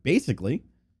superpower, basically.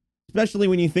 Especially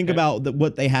when you think about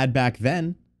what they had back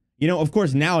then. You know, of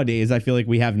course, nowadays, I feel like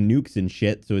we have nukes and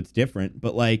shit, so it's different.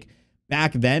 But, like,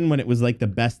 back then, when it was, like, the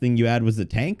best thing you had was a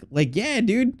tank, like, yeah,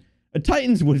 dude, a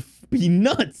Titans would be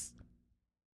nuts.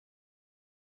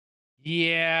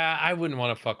 Yeah, I wouldn't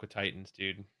want to fuck with Titans,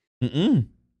 dude. I'm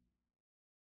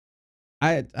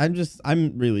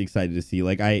really excited to see.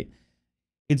 Like,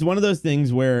 it's one of those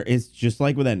things where it's just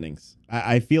like with endings.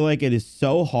 I feel like it is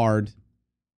so hard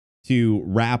to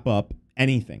wrap up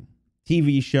anything.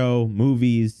 TV show,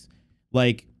 movies.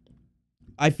 Like,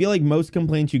 I feel like most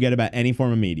complaints you get about any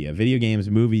form of media, video games,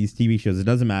 movies, TV shows, it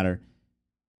doesn't matter.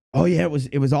 Oh yeah,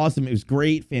 it was awesome. It was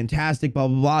great, fantastic, blah,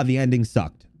 blah, blah. The ending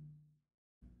sucked.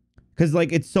 Because,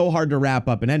 like, it's so hard to wrap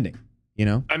up an ending, you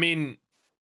know? I mean,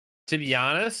 to be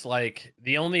honest, like,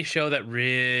 the only show that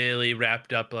really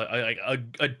wrapped up like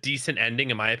a decent ending,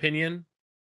 in my opinion,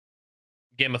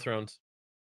 Game of Thrones.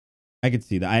 I could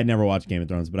see that. I had never watched Game of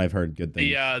Thrones, but I've heard good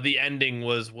things. The ending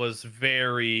was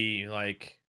very,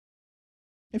 like,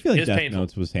 I feel like Death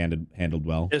Notes was handled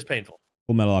well. It was painful.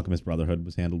 Full Metal Alchemist Brotherhood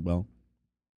was handled well.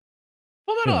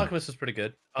 Full Metal Alchemist was pretty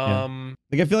good.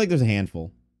 Like, I feel like there's a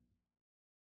handful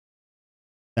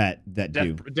that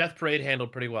do. Death Parade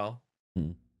handled pretty well.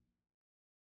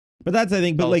 But that's, I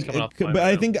think, but like,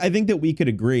 I think that we could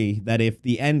agree that if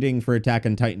the ending for Attack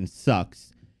on Titan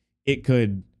sucks, it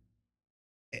could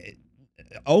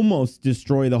almost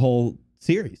destroy the whole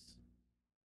series.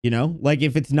 You know, like,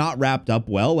 if it's not wrapped up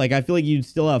well, like, I feel like you'd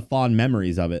still have fond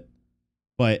memories of it.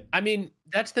 But I mean,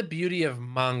 that's the beauty of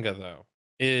manga, though,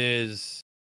 is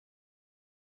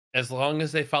as long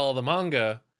as they follow the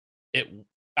manga, it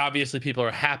obviously people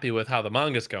are happy with how the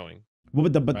manga's going. Well,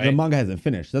 but the manga hasn't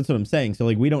finished. That's what I'm saying. So,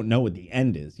 like, we don't know what the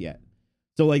end is yet.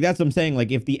 So, like, that's what I'm saying.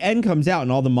 Like, if the end comes out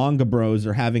and all the manga bros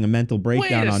are having a mental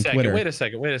breakdown on Twitter. Wait a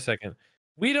second.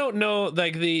 We don't know,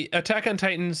 like, the Attack on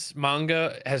Titan's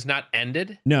manga has not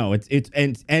ended. No, it's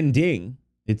ending.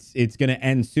 It's gonna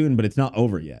end soon, but it's not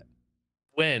over yet.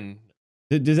 When?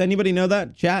 Does anybody know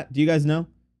that? Chat, do you guys know? All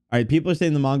right, people are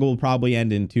saying the manga will probably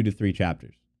end in 2 to 3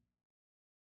 chapters.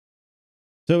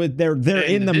 So they're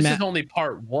in the. This is only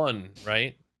part 1,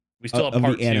 right? We still have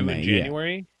part 2 in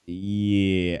January.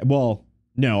 Yeah. Well,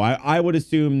 no, I would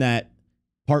assume that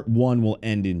part 1 will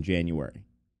end in January.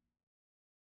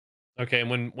 Okay,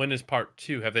 and when is part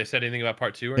 2? Have they said anything about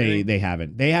part 2 or anything? They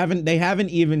haven't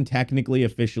even technically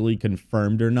officially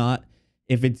confirmed or not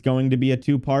if it's going to be a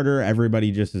 2-parter.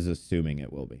 Everybody just is assuming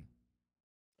it will be.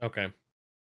 Okay.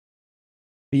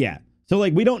 But yeah. So,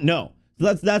 like, we don't know.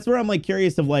 So that's where I'm, like,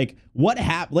 curious of, like, what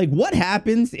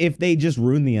happens if they just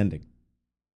ruin the ending?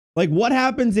 Like, what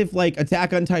happens if, like,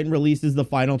 Attack on Titan releases the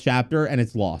final chapter and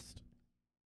it's lost?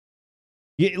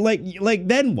 Yeah, like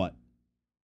then what?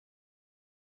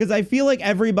 Because I feel like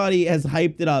everybody has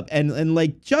hyped it up and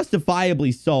like,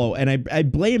 justifiably so. And I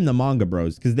blame the manga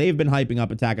bros because they've been hyping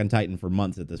up Attack on Titan for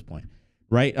months at this point.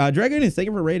 Right? Dragon, thank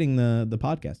you for rating the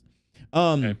podcast.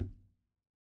 Okay.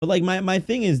 But, like, my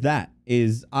thing is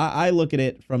I look at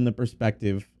it from the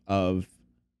perspective of,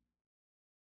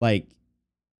 like,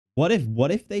 what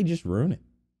if they just ruin it?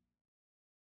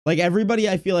 Like, everybody,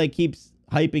 I feel like, keeps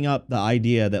hyping up the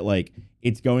idea that, like,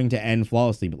 it's going to end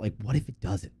flawlessly, but, like, what if it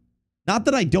doesn't? Not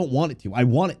that I don't want it to. I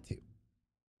want it to.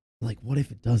 Like, what if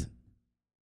it doesn't?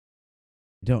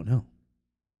 I don't know.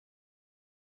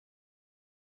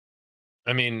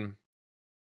 I mean,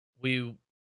 we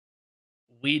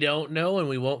don't know, and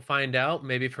we won't find out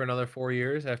maybe for another 4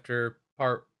 years after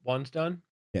part one's done.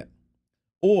 Yeah.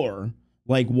 Or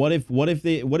like, what if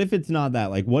it's not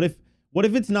that? Like, what if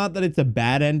it's not that it's a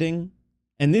bad ending?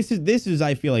 And this is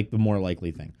I feel like the more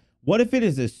likely thing. What if it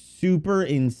is a super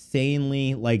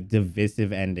insanely like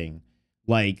divisive ending,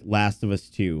 like Last of Us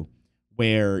 2,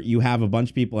 where you have a bunch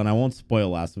of people, and I won't spoil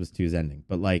Last of Us 2's ending,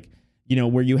 but like, you know,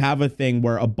 where you have a thing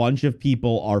where a bunch of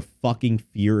people are fucking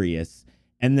furious,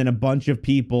 and then a bunch of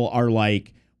people are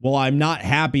like, well, I'm not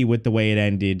happy with the way it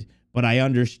ended, but I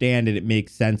understand it. It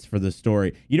makes sense for the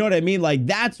story. You know what I mean? Like,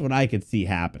 that's what I could see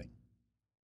happening.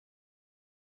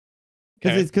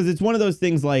 Because it's one of those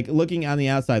things, like, looking on the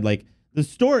outside, like, the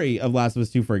story of Last of Us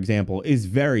 2, for example, is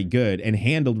very good and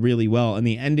handled really well, and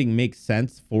the ending makes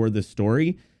sense for the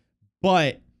story,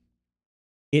 but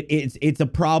it's a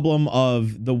problem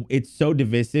of it's so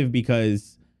divisive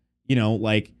because, you know,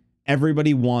 like,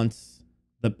 everybody wants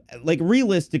like,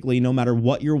 realistically, no matter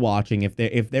what you're watching, if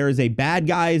there is a bad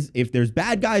guys, if there's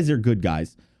bad guys or good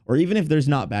guys, or even if there's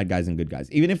not bad guys and good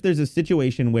guys, even if there's a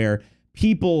situation where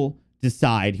people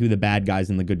decide who the bad guys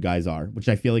and the good guys are, which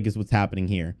I feel like is what's happening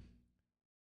here.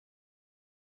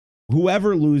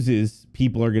 Whoever loses,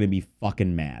 people are going to be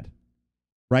fucking mad,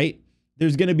 right?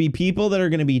 There's going to be people that are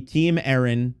going to be Team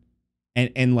Eren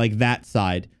and like that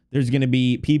side. There's going to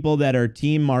be people that are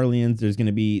Team Marlians. There's going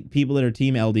to be people that are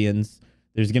Team Eldians.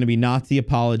 There's going to be Nazi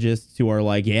apologists who are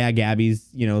like, yeah, Gabby's,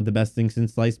 you know, the best thing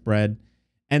since sliced bread.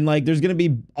 And like, there's going to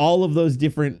be all of those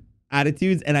different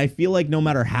attitudes. And I feel like no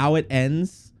matter how it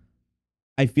ends,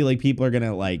 I feel like people are going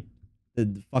to like,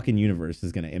 the fucking universe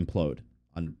is going to implode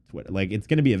on Twitter. Like, it's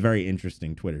going to be a very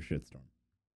interesting Twitter shitstorm.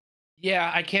 Yeah,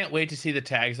 I can't wait to see the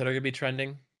tags that are going to be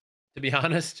trending, to be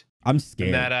honest. I'm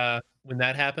scared. When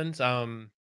that happens,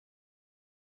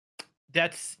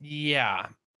 that's, yeah.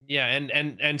 Yeah,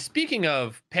 and speaking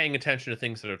of paying attention to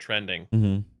things that are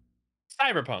trending,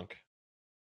 Cyberpunk.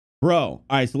 Bro, all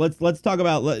right, so let's talk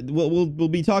about, we'll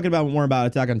be talking about more about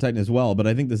Attack on Titan as well, but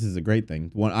I think this is a great thing.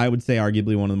 One, I would say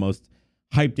arguably one of the most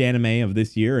hyped anime of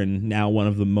this year, and now one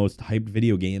of the most hyped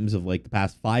video games of like the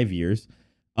past 5 years.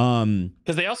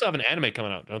 Because they also have an anime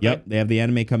coming out, don't they? Yep, they have the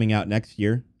anime coming out next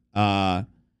year. Yo,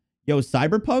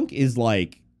 Cyberpunk is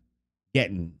like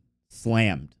getting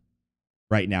slammed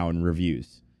right now in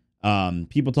reviews.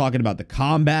 People talking about the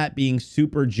combat being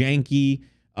super janky,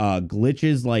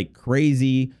 glitches like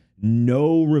crazy.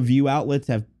 No review outlets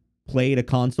have played a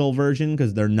console version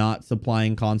because they're not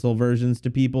supplying console versions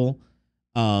to people.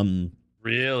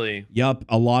 Really? Yup.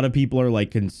 A lot of people are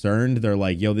like concerned. They're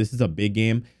like, yo, this is a big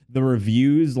game. The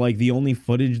reviews, like, the only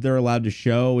footage they're allowed to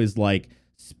show is like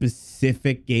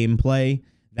specific gameplay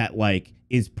that like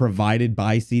is provided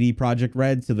by CD Projekt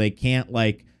Red. So they can't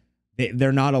like,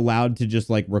 they're not allowed to just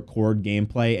like record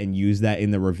gameplay and use that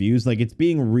in the reviews. Like, it's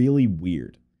being really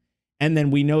weird. And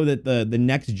then we know that the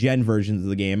next gen versions of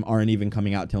the game aren't even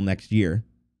coming out till next year.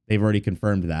 They've already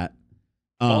confirmed that.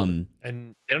 And they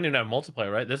don't even have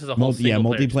multiplayer, right? This is a whole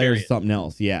multiplayer is something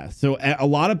else. Yeah. So a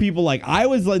lot of people, like, I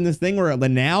was in this thing where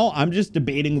now I'm just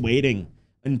debating waiting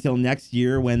until next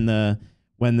year when the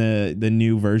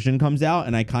new version comes out,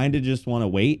 and I kind of just want to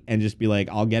wait and just be like,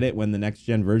 I'll get it when the next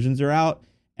gen versions are out,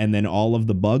 and then all of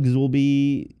the bugs will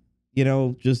be, you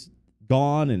know, just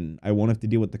gone, and I won't have to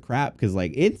deal with the crap, because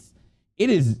like it's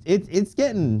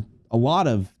getting a lot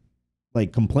of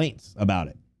like complaints about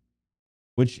it,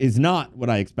 which is not what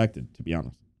I expected, to be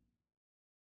honest.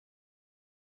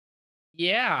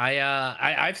 Yeah,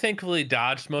 I've thankfully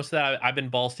dodged most of that. I've been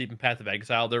balls deep in Path of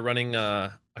Exile. They're running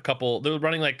they're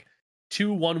running like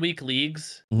 2 1-week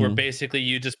leagues where basically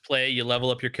you just play, you level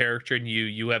up your character, and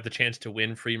you have the chance to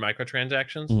win free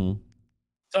microtransactions.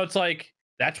 So it's like,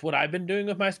 that's what I've been doing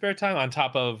with my spare time on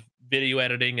top of video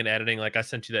editing and editing. Like, I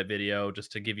sent you that video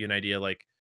just to give you an idea, like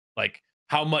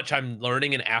how much I'm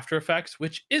learning in After Effects,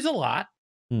 which is a lot.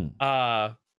 So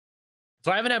I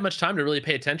haven't had much time to really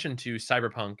pay attention to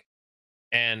Cyberpunk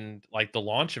and like the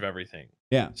launch of everything.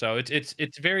 Yeah. So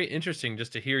it's very interesting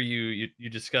just to hear you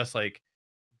discuss, like,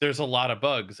 there's a lot of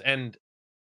bugs, and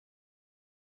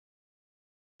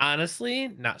honestly,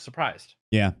 not surprised.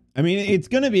 Yeah. I mean, it's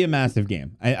going to be a massive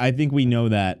game. I think we know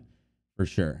that for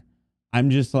sure.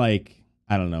 I'm just like,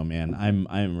 I don't know, man.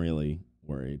 I'm really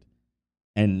worried.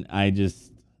 And I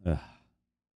just,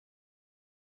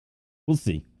 we'll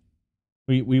see.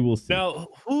 We will see. Now,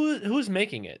 who's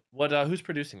making it? Who's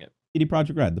producing it? CD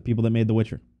Projekt Red, the people that made The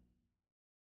Witcher.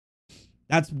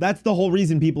 That's the whole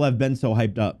reason people have been so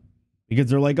hyped up, because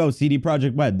they're like, oh, CD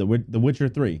Projekt Red, The Witcher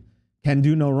 3 can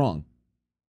do no wrong,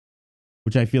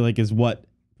 which I feel like is what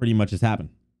pretty much has happened.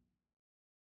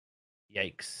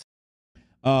 Yikes.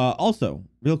 Also,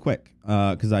 real quick,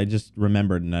 because I just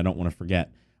remembered and I don't want to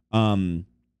forget.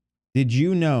 Did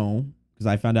you know, because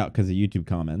I found out because of YouTube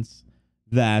comments,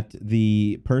 that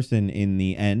the person in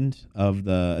the end of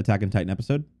the Attack on Titan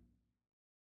episode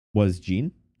was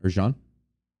Jean or Jean?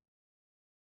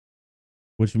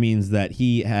 Which means that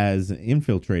he has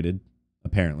infiltrated,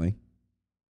 apparently,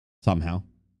 somehow.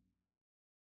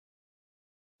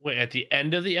 Wait, at the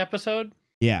end of the episode?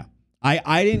 Yeah.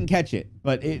 I didn't catch it,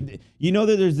 but you know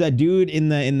that there's that dude in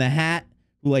the hat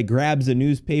who like grabs a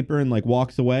newspaper and like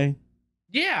walks away?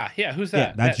 Yeah, who's that?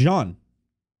 Yeah, that's Jean.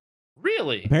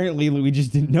 Really? Apparently we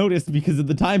just didn't notice because of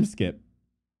the time skip.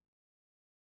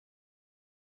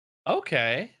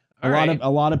 Okay. A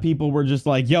lot of people were just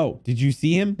like, "Yo, did you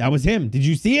see him? That was him. Did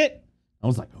you see it?" I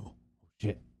was like, "Oh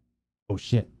shit. Oh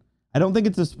shit." I don't think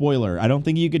it's a spoiler. I don't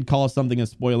think you could call something a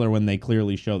spoiler when they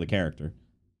clearly show the character.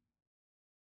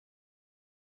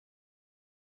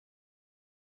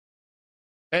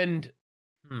 And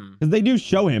because they do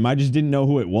show him, I just didn't know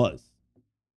who it was.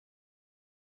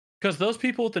 Because those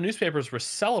people with the newspapers were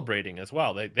celebrating as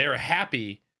well. They were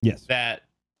happy. Yes. That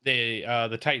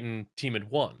the Titan team had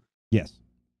won. Yes.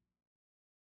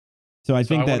 So I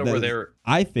think that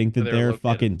they're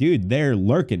fucking, dude, they're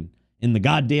lurking in the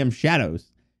goddamn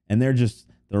shadows and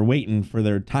they're waiting for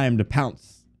their time to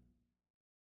pounce.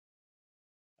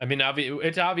 I mean,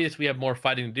 it's obvious we have more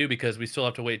fighting to do because we still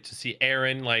have to wait to see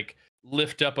Eren like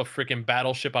lift up a freaking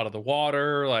battleship out of the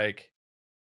water. Like,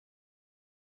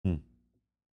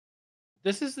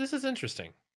 this is interesting,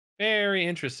 very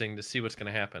interesting to see what's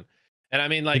going to happen. And I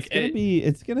mean, like,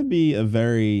 it's gonna be a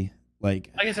very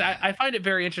like I said, I find it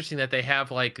very interesting that they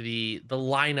have like the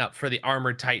lineup for the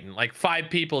armored Titan, like 5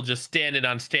 people just standing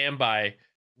on standby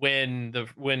when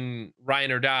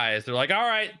Reiner dies. They're like, all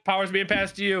right, power's being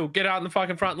passed to you. Get out in the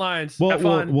fucking front lines. Have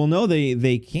fun. Well, no,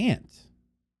 they can't.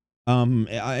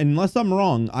 Unless I'm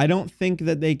wrong, I don't think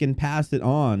that they can pass it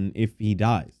on if he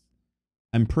dies.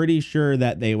 I'm pretty sure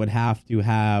that they would have to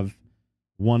have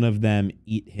one of them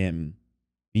eat him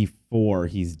before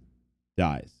he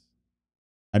dies.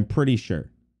 I'm pretty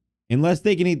sure. Unless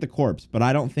they can eat the corpse, but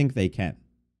I don't think they can.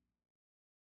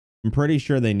 I'm pretty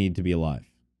sure they need to be alive.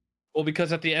 Well,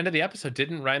 because at the end of the episode,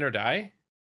 didn't Reiner die?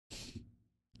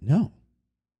 No.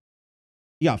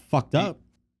 He got fucked up.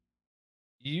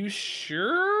 You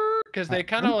sure? Because they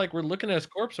kind of like were looking at his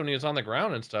corpse when he was on the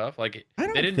ground and stuff. Like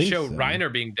they didn't show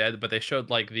Reiner being dead, but they showed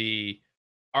like the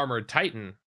armored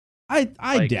Titan.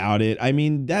 I doubt it. I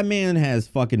mean, that man has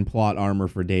fucking plot armor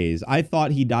for days. I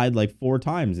thought he died like 4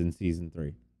 times in season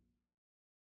 3.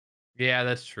 Yeah,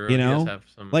 that's true. You know,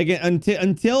 like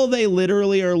until they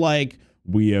literally are like,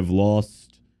 we have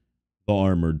lost the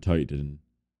armored Titan.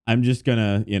 I'm just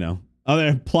gonna,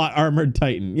 other plot armored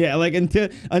Titan. Yeah, like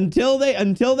until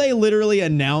they literally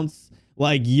announce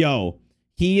like, yo,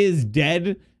 he is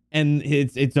dead and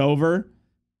it's over.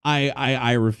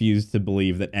 I refuse to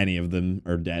believe that any of them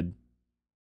are dead.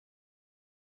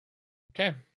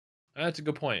 Okay, that's a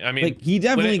good point. I mean, like, he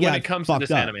definitely when it comes to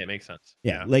this anime, it makes sense.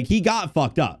 Yeah, like he got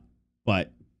fucked up,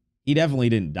 but he definitely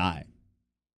didn't die.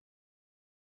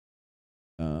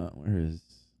 Where is?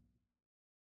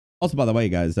 Also, by the way,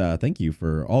 guys, thank you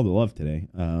for all the love today.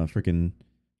 Freaking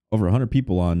over 100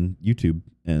 people on YouTube,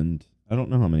 and I don't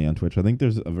know how many on Twitch. I think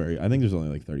there's only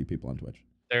like 30 people on Twitch.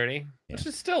 30, which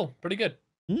is still pretty good.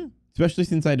 Especially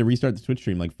since I had to restart the Twitch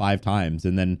stream like 5 times,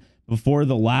 and then before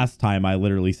the last time, I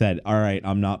literally said, "All right,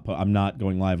 I'm not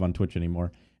going live on Twitch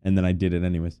anymore," and then I did it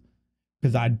anyways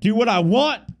because I do what I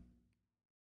want.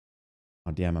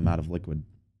 Oh damn, I'm out of liquid.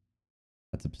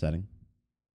 That's upsetting.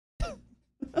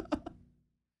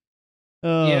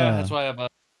 Yeah, that's why I'm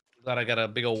glad I got a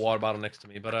big old water bottle next to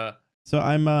me. But so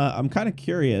I'm kind of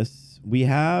curious. We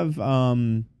have this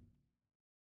amount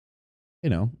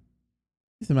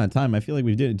of time. I feel like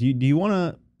we did. Do you want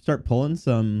to start pulling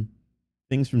some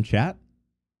things from chat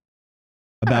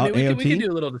about AOT? We can do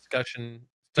a little discussion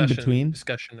in between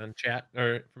on chat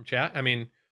or from chat. I mean,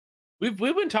 we've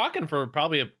been talking for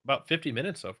probably about 50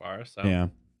 minutes so far. So yeah.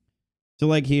 So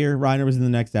like here, Reiner was in the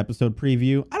next episode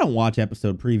preview. I don't watch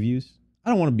episode previews. I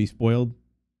don't want to be spoiled.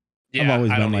 Yeah, I've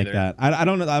always been like that. I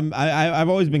don't know. I've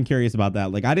always been curious about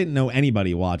that. Like I didn't know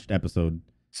anybody watched episode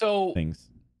things.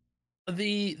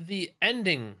 The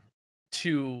ending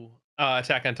to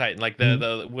Attack on Titan, like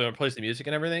the when it plays the music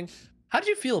and everything. How did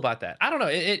you feel about that? I don't know.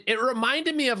 It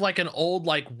reminded me of like an old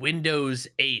like Windows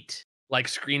 8 like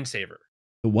screensaver.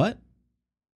 The what?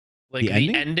 Like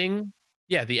the ending?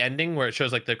 Yeah, the ending where it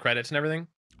shows like the credits and everything.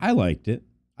 I liked it.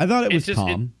 I thought it was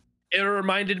calm. It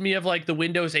reminded me of like the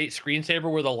Windows 8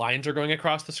 screensaver where the lines are going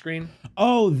across the screen.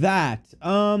 Oh, that.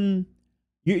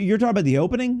 You're talking about the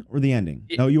opening or the ending?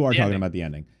 No, you are talking about the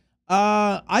ending.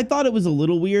 I thought it was a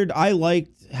little weird. I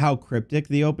liked how cryptic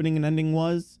the opening and ending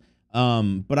was.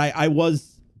 But I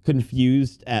was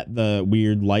confused at the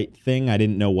weird light thing. I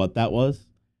didn't know what that was.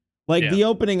 Like the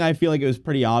opening, I feel like it was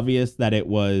pretty obvious that it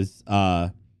was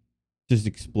just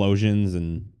explosions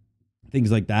and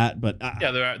things like that. But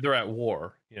yeah, they're at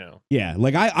war, you know. Yeah,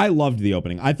 like I loved the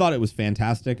opening. I thought it was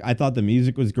fantastic. I thought the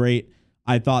music was great.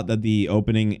 I thought that the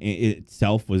opening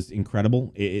itself was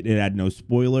incredible. It had no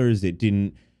spoilers. It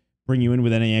didn't bring you in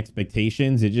with any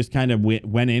expectations. It just kind of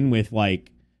went in with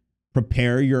like,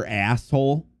 prepare your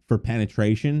asshole for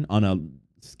penetration on a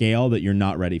scale that you're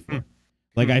not ready for.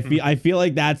 Like I feel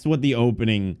like that's what the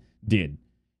opening did,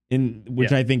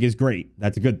 which I think is great.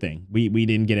 That's a good thing. We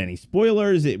didn't get any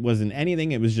spoilers. It wasn't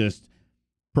anything. It was just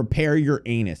prepare your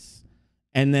anus.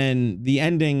 And then the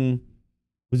ending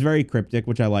was very cryptic,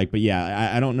 which I like. But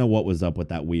yeah, I don't know what was up with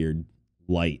that weird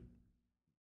light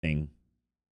thing.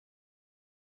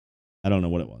 I don't know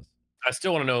what it was. I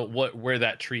still want to know where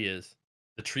that tree is.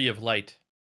 The tree of light.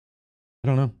 I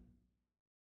don't know.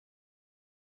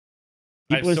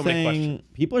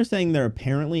 People are saying they're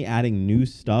apparently adding new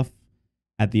stuff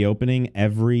at the opening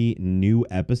every new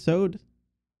episode.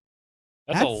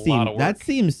 That's a lot of work. That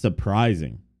seems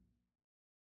surprising.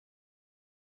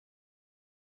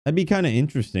 That'd be kind of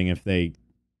interesting if they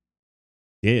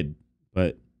did,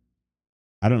 but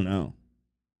I don't know.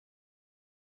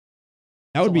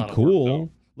 That would be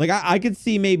cool. Like I could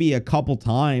see maybe a couple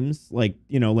times, like,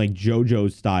 you know, like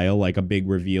JoJo style, like a big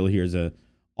reveal. Here's a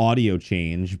audio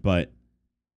change, but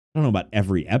I don't know about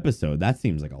every episode. That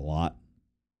seems like a lot.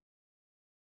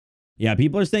 Yeah,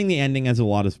 people are saying the ending has a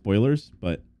lot of spoilers,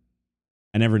 but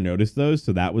I never noticed those,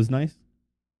 so that was nice.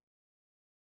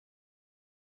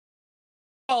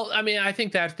 Well, I mean, I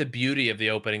think that's the beauty of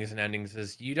the openings and endings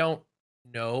is you don't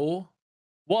know.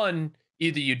 One,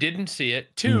 either you didn't see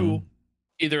it. Two,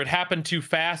 either it happened too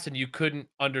fast and you couldn't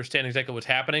understand exactly what's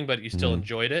happening, but you still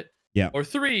enjoyed it. Yeah. Or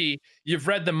three, you've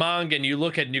read the manga and you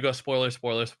look at it and you go spoiler,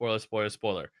 spoiler, spoiler, spoiler,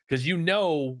 spoiler, because you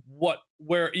know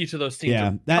where each of those scenes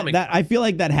are coming from. I feel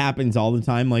like that happens all the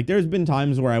time. Like there's been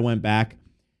times where I went back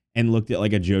and looked at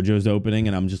like a JoJo's opening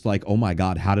and I'm just like, oh my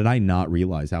God, how did I not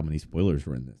realize how many spoilers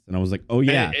were in this? And I was like, oh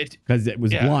yeah, because it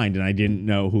was blind and I didn't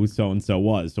know who so-and-so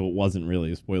was. So it wasn't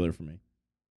really a spoiler for me.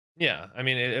 Yeah. I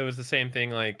mean, it was the same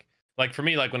thing. Like for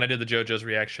me, like when I did the JoJo's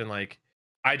reaction, like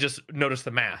I just noticed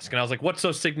the mask and I was like, what's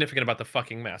so significant about the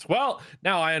fucking mask? Well,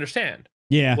 now I understand.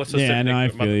 Yeah. What's so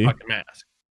significant about the fucking mask?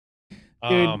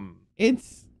 Dude,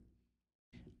 it's,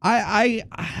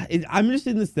 I'm just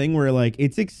in this thing where like,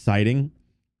 it's exciting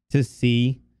to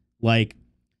see like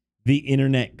the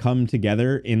internet come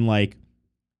together in like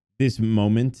this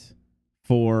moment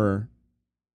for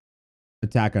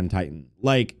Attack on Titan.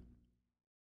 Like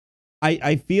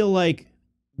I feel like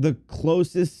the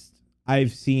closest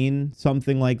I've seen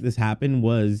something like this happen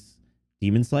was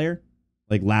Demon Slayer,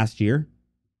 like last year,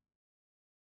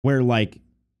 where like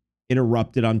it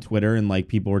erupted on Twitter and like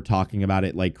people were talking about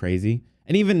it like crazy.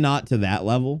 And even not to that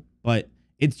level, but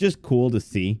it's just cool to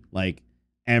see like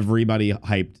everybody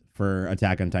hyped for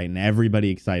Attack on Titan, everybody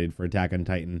excited for Attack on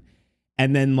Titan.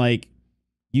 And then like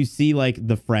you see like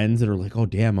the friends that are like, oh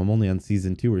damn, I'm only on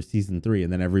season 2 or season 3.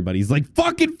 And then everybody's like,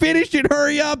 fucking finish it,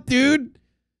 hurry up, dude.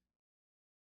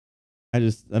 I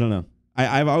don't know.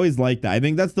 I've always liked that. I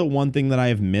think that's the one thing that I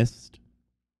have missed.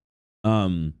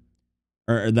 Or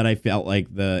that I felt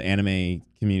like the anime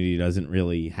community doesn't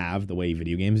really have the way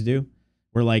video games do.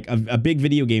 Where like a big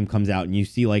video game comes out and you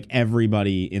see like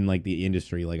everybody in like the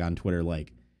industry, like on Twitter,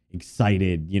 like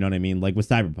excited, you know what I mean? Like with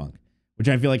Cyberpunk, which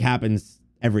I feel like happens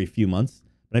every few months.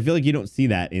 But I feel like you don't see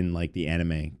that in like the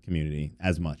anime community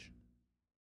as much.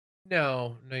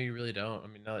 No, you really don't. I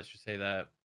mean, now that you say that.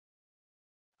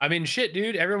 I mean, shit,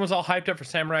 dude. Everyone was all hyped up for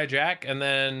Samurai Jack, and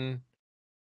then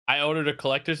I ordered a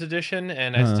collector's edition,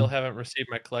 and I still haven't received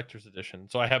my collector's edition,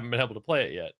 so I haven't been able to play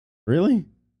it yet. Really?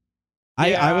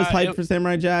 Yeah, I was hyped for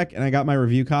Samurai Jack, and I got my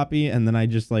review copy, and then I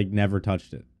just like never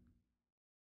touched it.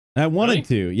 And I wanted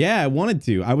to. Yeah, I wanted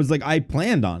to. I was like, I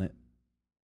planned on it.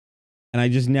 And I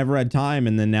just never had time,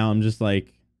 and then now I'm just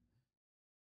like,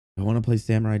 I want to play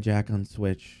Samurai Jack on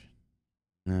Switch.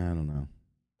 I don't know.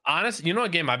 Honestly, you know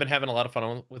what game I've been having a lot of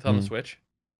fun with on the Switch?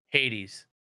 Hades.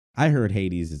 I heard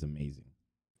Hades is amazing.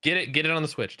 Get it on the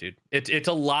Switch, dude. It's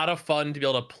a lot of fun to be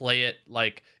able to play it.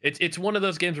 Like it's one of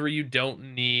those games where you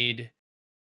don't need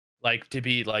like to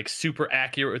be like super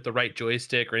accurate with the right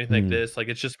joystick or anything like this. Like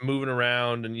it's just moving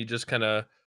around and you just kind of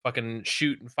fucking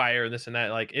shoot and fire and this and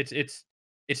that. Like it's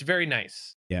very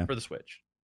nice for the Switch.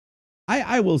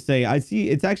 I will say I see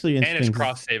it's actually interesting. And it's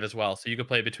cross save as well, so you can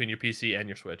play between your PC and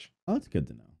your Switch. Oh, that's good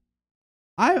to know.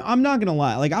 I'm not gonna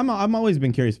lie. Like I'm always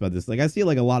been curious about this. Like I see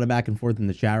like a lot of back and forth in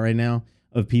the chat right now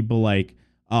of people like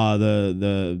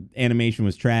the animation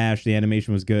was trash, the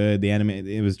animation was good,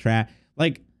 it was trash.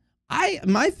 Like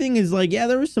my thing is like, yeah,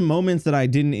 there were some moments that I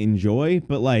didn't enjoy,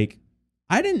 but like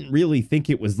I didn't really think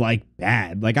it was like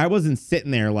bad. Like I wasn't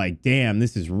sitting there like, damn,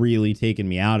 this is really taking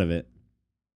me out of it.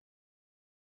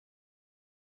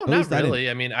 Oh, not really.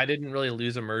 I mean, I didn't really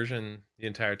lose immersion the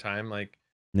entire time. Like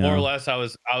more or less, I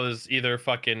was either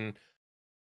fucking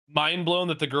mind blown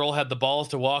that the girl had the balls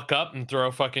to walk up and throw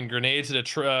fucking grenades at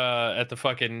the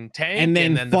fucking tank, and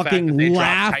then fucking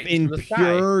laugh in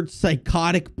pure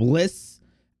psychotic bliss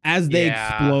as they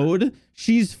explode.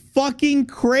 She's fucking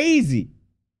crazy.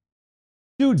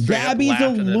 Dude, Gabby's a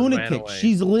lunatic.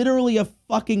 She's literally a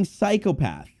fucking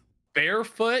psychopath.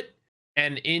 Barefoot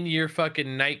and in your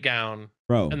fucking nightgown,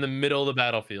 bro, in the middle of the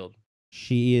battlefield.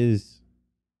 She is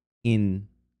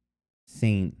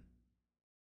insane.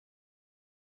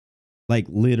 Like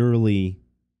literally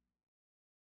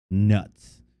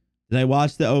nuts. Did I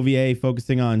watch the OVA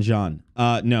focusing on Jean?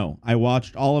 No, I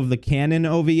watched all of the canon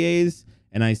OVAs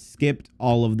and I skipped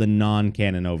all of the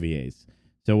non-canon OVAs.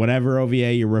 So whatever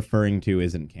OVA you're referring to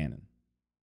isn't canon.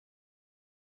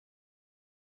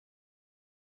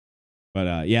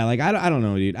 But yeah, like I don't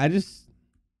know, dude.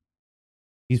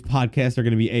 These podcasts are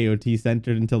going to be AOT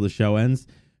centered until the show ends.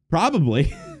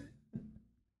 Probably.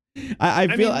 I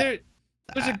feel like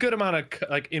there's a good amount of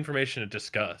like information to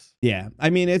discuss. Yeah. I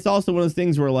mean, it's also one of those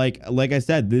things where like I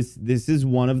said, this is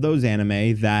one of those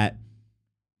anime that,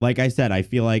 like I said, I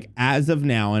feel like as of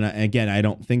now, and again, I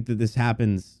don't think that this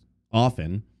happens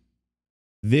often.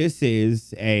 This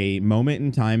is a moment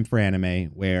in time for anime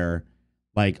where,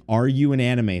 like, are you an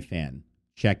anime fan?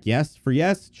 Check yes for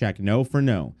yes, check no for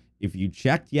no. If you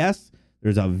checked yes,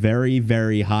 there's a very,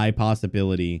 very high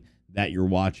possibility that you're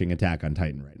watching Attack on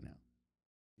Titan right now.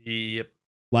 Yep.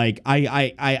 Like,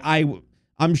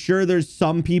 I'm sure there's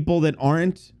some people that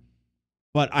aren't,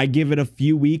 but I give it a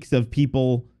few weeks of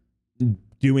people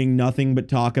doing nothing but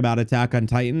talk about Attack on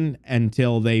Titan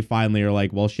until they finally are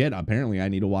like, well, shit, apparently I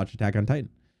need to watch Attack on Titan.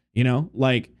 You know,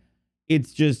 like,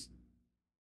 it's just,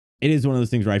 it is one of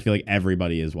those things where I feel like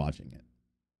everybody is watching it.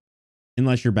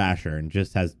 Unless you're Basher and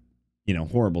just has, you know,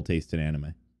 horrible taste in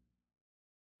anime.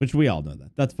 Which we all know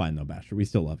that. That's fine though, Basher. We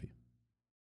still love you.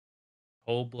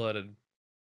 Cold-blooded.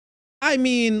 I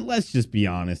mean, let's just be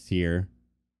honest here.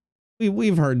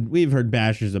 We've heard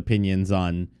Basher's opinions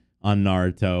on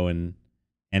Naruto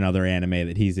and other anime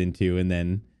that he's into, and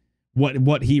then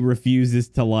what he refuses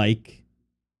to like.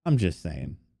 I'm just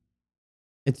saying.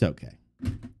 It's okay.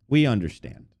 We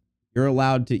understand. You're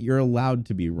allowed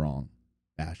to be wrong,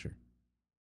 Basher.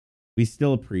 We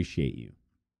still appreciate you.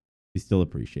 We still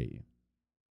appreciate you.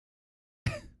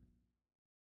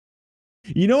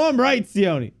 You know I'm right,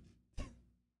 Sione.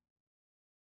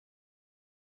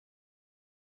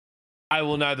 I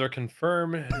will neither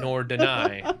confirm nor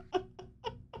deny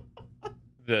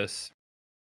this.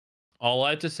 All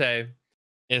I have to say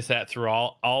is that through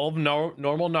all of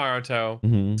normal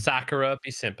Naruto, Sakura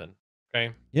be simping.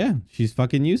 Okay? Yeah, she's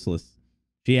fucking useless.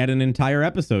 She had an entire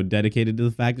episode dedicated to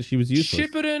the fact that she was useless.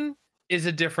 Shippuden is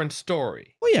a different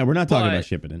story. Well, yeah, we're not talking about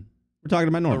Shippuden. We're talking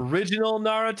about normal. Original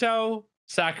Naruto,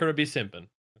 Sakura be simping.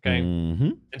 Okay?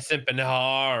 And simping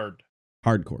hard.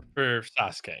 Hardcore. For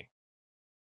Sasuke.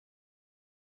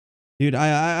 Dude,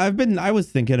 I was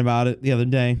thinking about it the other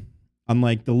day on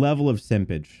like the level of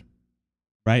simpage,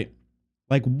 right?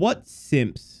 Like what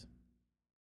simps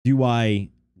do I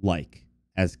like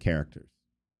as characters?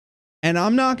 And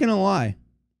I'm not going to lie.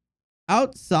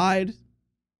 Outside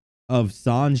of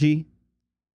Sanji,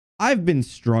 I've been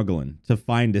struggling to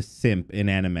find a simp in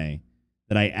anime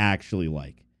that I actually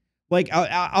like. Like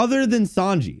other than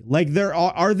Sanji, like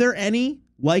are there any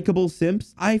likable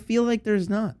simps? I feel like there's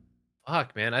not.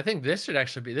 Fuck, man. I think this should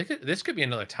actually be this could be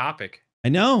another topic. I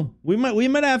know. We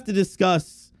might have to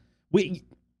discuss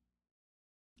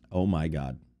oh my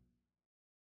god.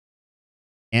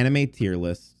 Anime tier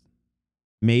list.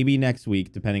 Maybe next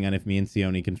week, depending on if me and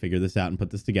Sione can figure this out and put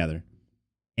this together.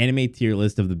 Anime tier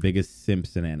list of the biggest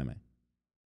simps in anime.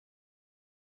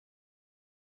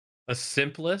 A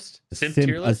simp list?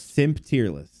 Tier list? A simp tier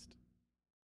list.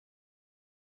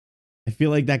 I feel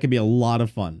like that could be a lot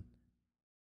of fun.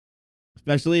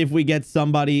 Especially if we get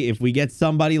somebody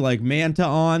like Manta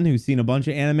on who's seen a bunch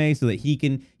of anime so that he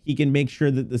can make sure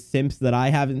that the simps that I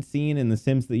haven't seen and the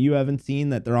simps that you haven't seen,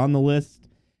 that they're on the list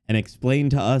and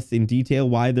explain to us in detail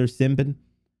why they're simping.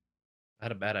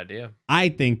 Not a bad idea. I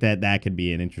think that could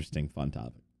be an interesting, fun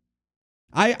topic.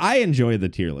 I enjoy the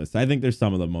tier list. I think they're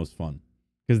some of the most fun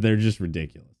because they're just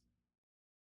ridiculous.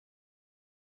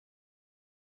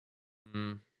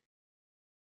 Mm.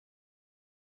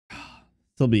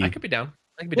 Still be. I could be down.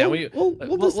 I could be down.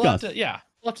 We'll discuss.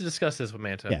 We'll have to discuss this with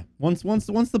Manta. Yeah. Once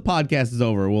the podcast is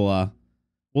over,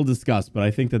 we'll discuss. But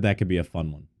I think that could be a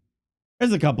fun one.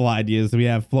 There's a couple ideas that we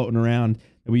have floating around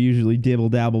that we usually dibble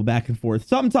dabble back and forth.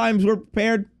 Sometimes we're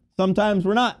prepared. Sometimes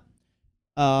we're not.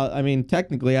 I mean,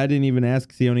 technically, I didn't even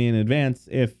ask Sione in advance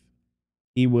if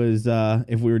he was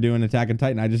if we were doing Attack on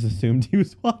Titan. I just assumed he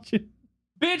was watching.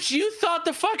 Bitch, you thought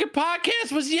the fucking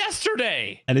podcast was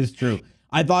yesterday. That is true.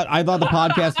 I thought the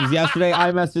podcast was yesterday.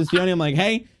 I messaged Sione. I'm like,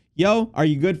 hey, yo, are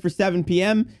you good for 7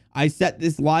 p.m.? I set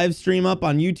this live stream up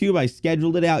on YouTube. I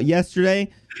scheduled it out yesterday.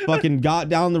 Fucking got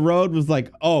down the road, was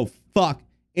like, oh, fuck.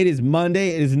 It is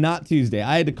Monday. It is not Tuesday.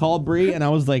 I had to call Bree, and I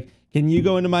was like, can you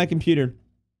go into my computer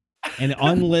and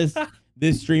unlist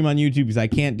this stream on YouTube because I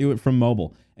can't do it from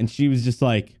mobile? And she was just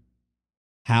like,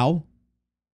 how?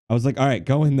 I was like, all right,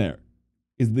 go in there.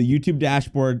 Is the YouTube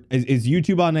dashboard, is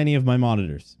YouTube on any of my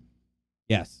monitors?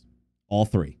 Yes, all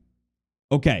three.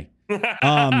 Okay.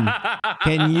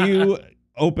 Can you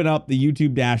open up the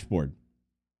YouTube dashboard?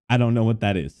 I don't know what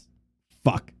that is.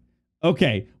 Fuck.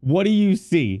 Okay, what do you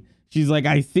see? She's like,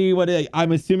 I see what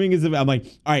I'm assuming is. I'm like,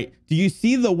 all right, do you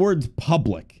see the words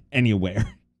public anywhere?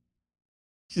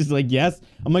 She's like, yes.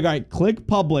 I'm like, all right, click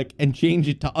public and change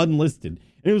it to unlisted.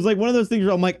 And it was like one of those things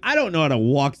where I'm like, I don't know how to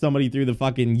walk somebody through the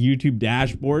fucking YouTube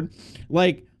dashboard.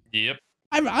 Like, yep.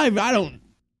 I don't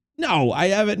know. I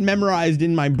have it memorized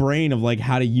in my brain of like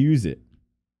how to use it.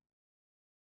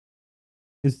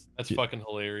 That's fucking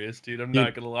hilarious, dude. I'm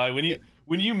not gonna lie. When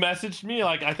you messaged me,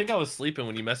 like I think I was sleeping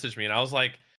when you messaged me, and I was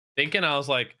like thinking,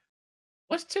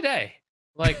 what's today?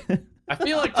 Like, I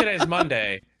feel like today's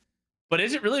Monday, but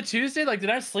is it really Tuesday? Like, did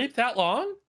I sleep that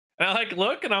long? And I like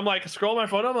look, and I'm like scroll my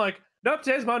phone. I'm like, nope,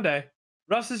 today's Monday.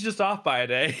 Russ is just off by a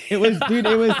day. It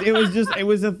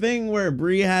was a thing where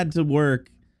Bree had to work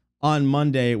on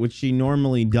Monday, which she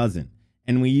normally doesn't,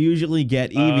 and we usually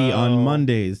get Evie on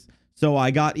Mondays. So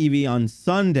I got Evie on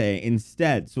Sunday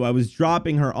instead. So I was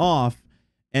dropping her off.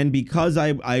 And because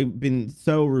I've been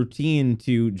so routine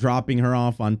to dropping her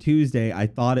off on Tuesday, I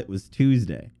thought it was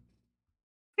Tuesday.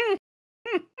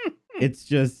 It's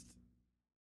just,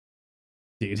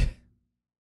 dude.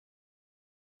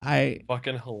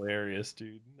 Fucking hilarious,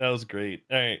 dude. That was great.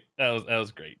 All right. That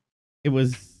was great. It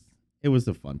was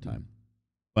a fun time.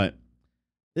 But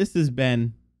this has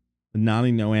been the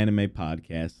Nani No Anime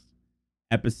Podcast.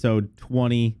 Episode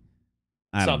 20,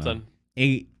 I don't know,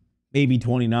 8, maybe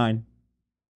 29.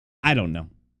 I don't know.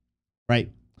 Right?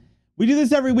 We do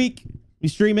this every week. We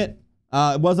stream it.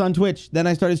 It was on Twitch. Then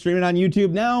I started streaming on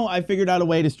YouTube. Now I figured out a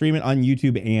way to stream it on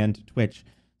YouTube and Twitch.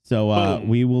 So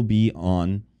we will be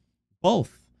on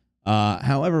both.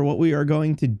 However, what we are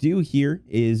going to do here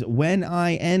is when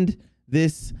I end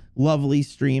this lovely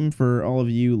stream for all of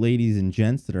you ladies and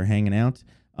gents that are hanging out,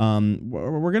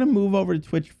 we're going to move over to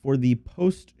Twitch for the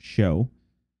post show,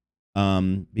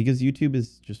 because YouTube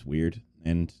is just weird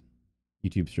and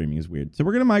YouTube streaming is weird. So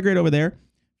we're going to migrate over there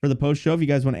for the post show. If you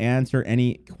guys want to answer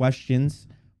any questions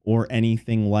or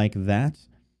anything like that,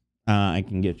 I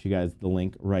can get you guys the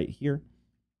link right here.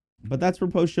 But that's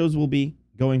where post shows will be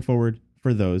going forward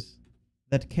for those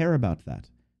that care about that.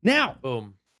 Now,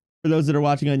 boom. For those that are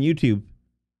watching on YouTube,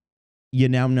 you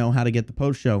now know how to get the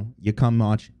post show. You come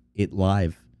watch it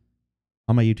live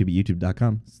on my YouTube at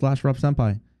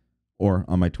youtube.com/RobSenpai, or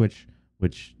on my Twitch,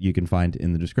 which you can find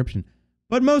in the description.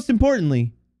 But most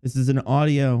importantly, this is an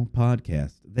audio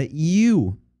podcast that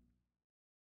you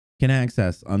can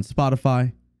access on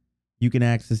Spotify. You can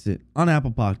access it on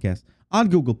Apple Podcasts, on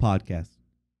Google Podcasts,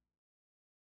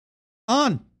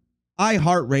 on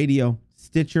iHeartRadio,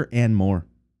 Stitcher, and more.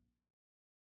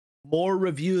 More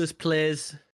reviews,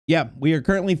 please. Yeah, we are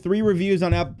currently 3 reviews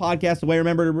on Apple Podcasts away.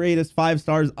 Remember to rate us 5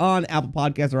 stars on Apple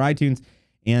Podcasts or iTunes,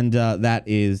 and that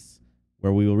is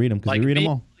where we will read them, because we read them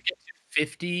all. Get to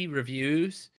 50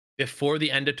 reviews before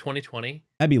the end of 2020.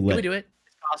 That'd be lit. Can we do it?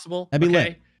 It's possible. That'd be lit.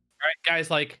 All right, guys.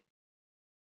 Like,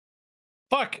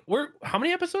 fuck. We're how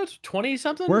many episodes? 20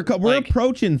 something. We're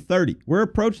approaching 30. We're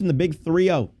approaching the big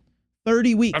 3-0.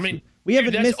 30 weeks. I mean, we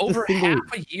haven't missed over a single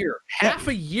half a year. Half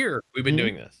a year we've been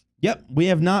doing this. Yep, we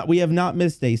have not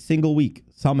missed a single week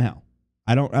somehow.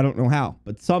 I don't know how,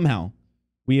 but somehow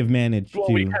we have managed to.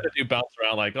 We had to do bounce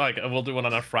around like we'll do one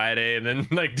on a Friday and then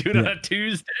like do it on a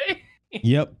Tuesday.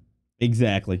 Yep,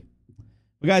 exactly.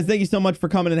 Well, guys, thank you so much for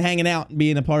coming and hanging out and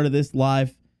being a part of this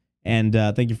live, and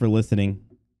thank you for listening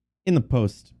in the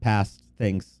past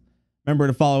things. Remember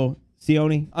to follow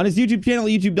Sione on his YouTube channel,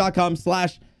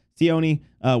 youtube.com/Sione,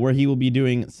 where he will be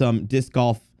doing some disc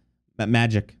golf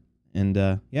magic. And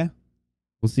yeah,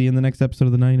 we'll see you in the next episode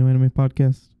of the 90 No Anime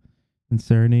Podcast. and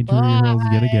serenade your ear holes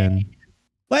yet again.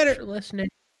 Later. For listening.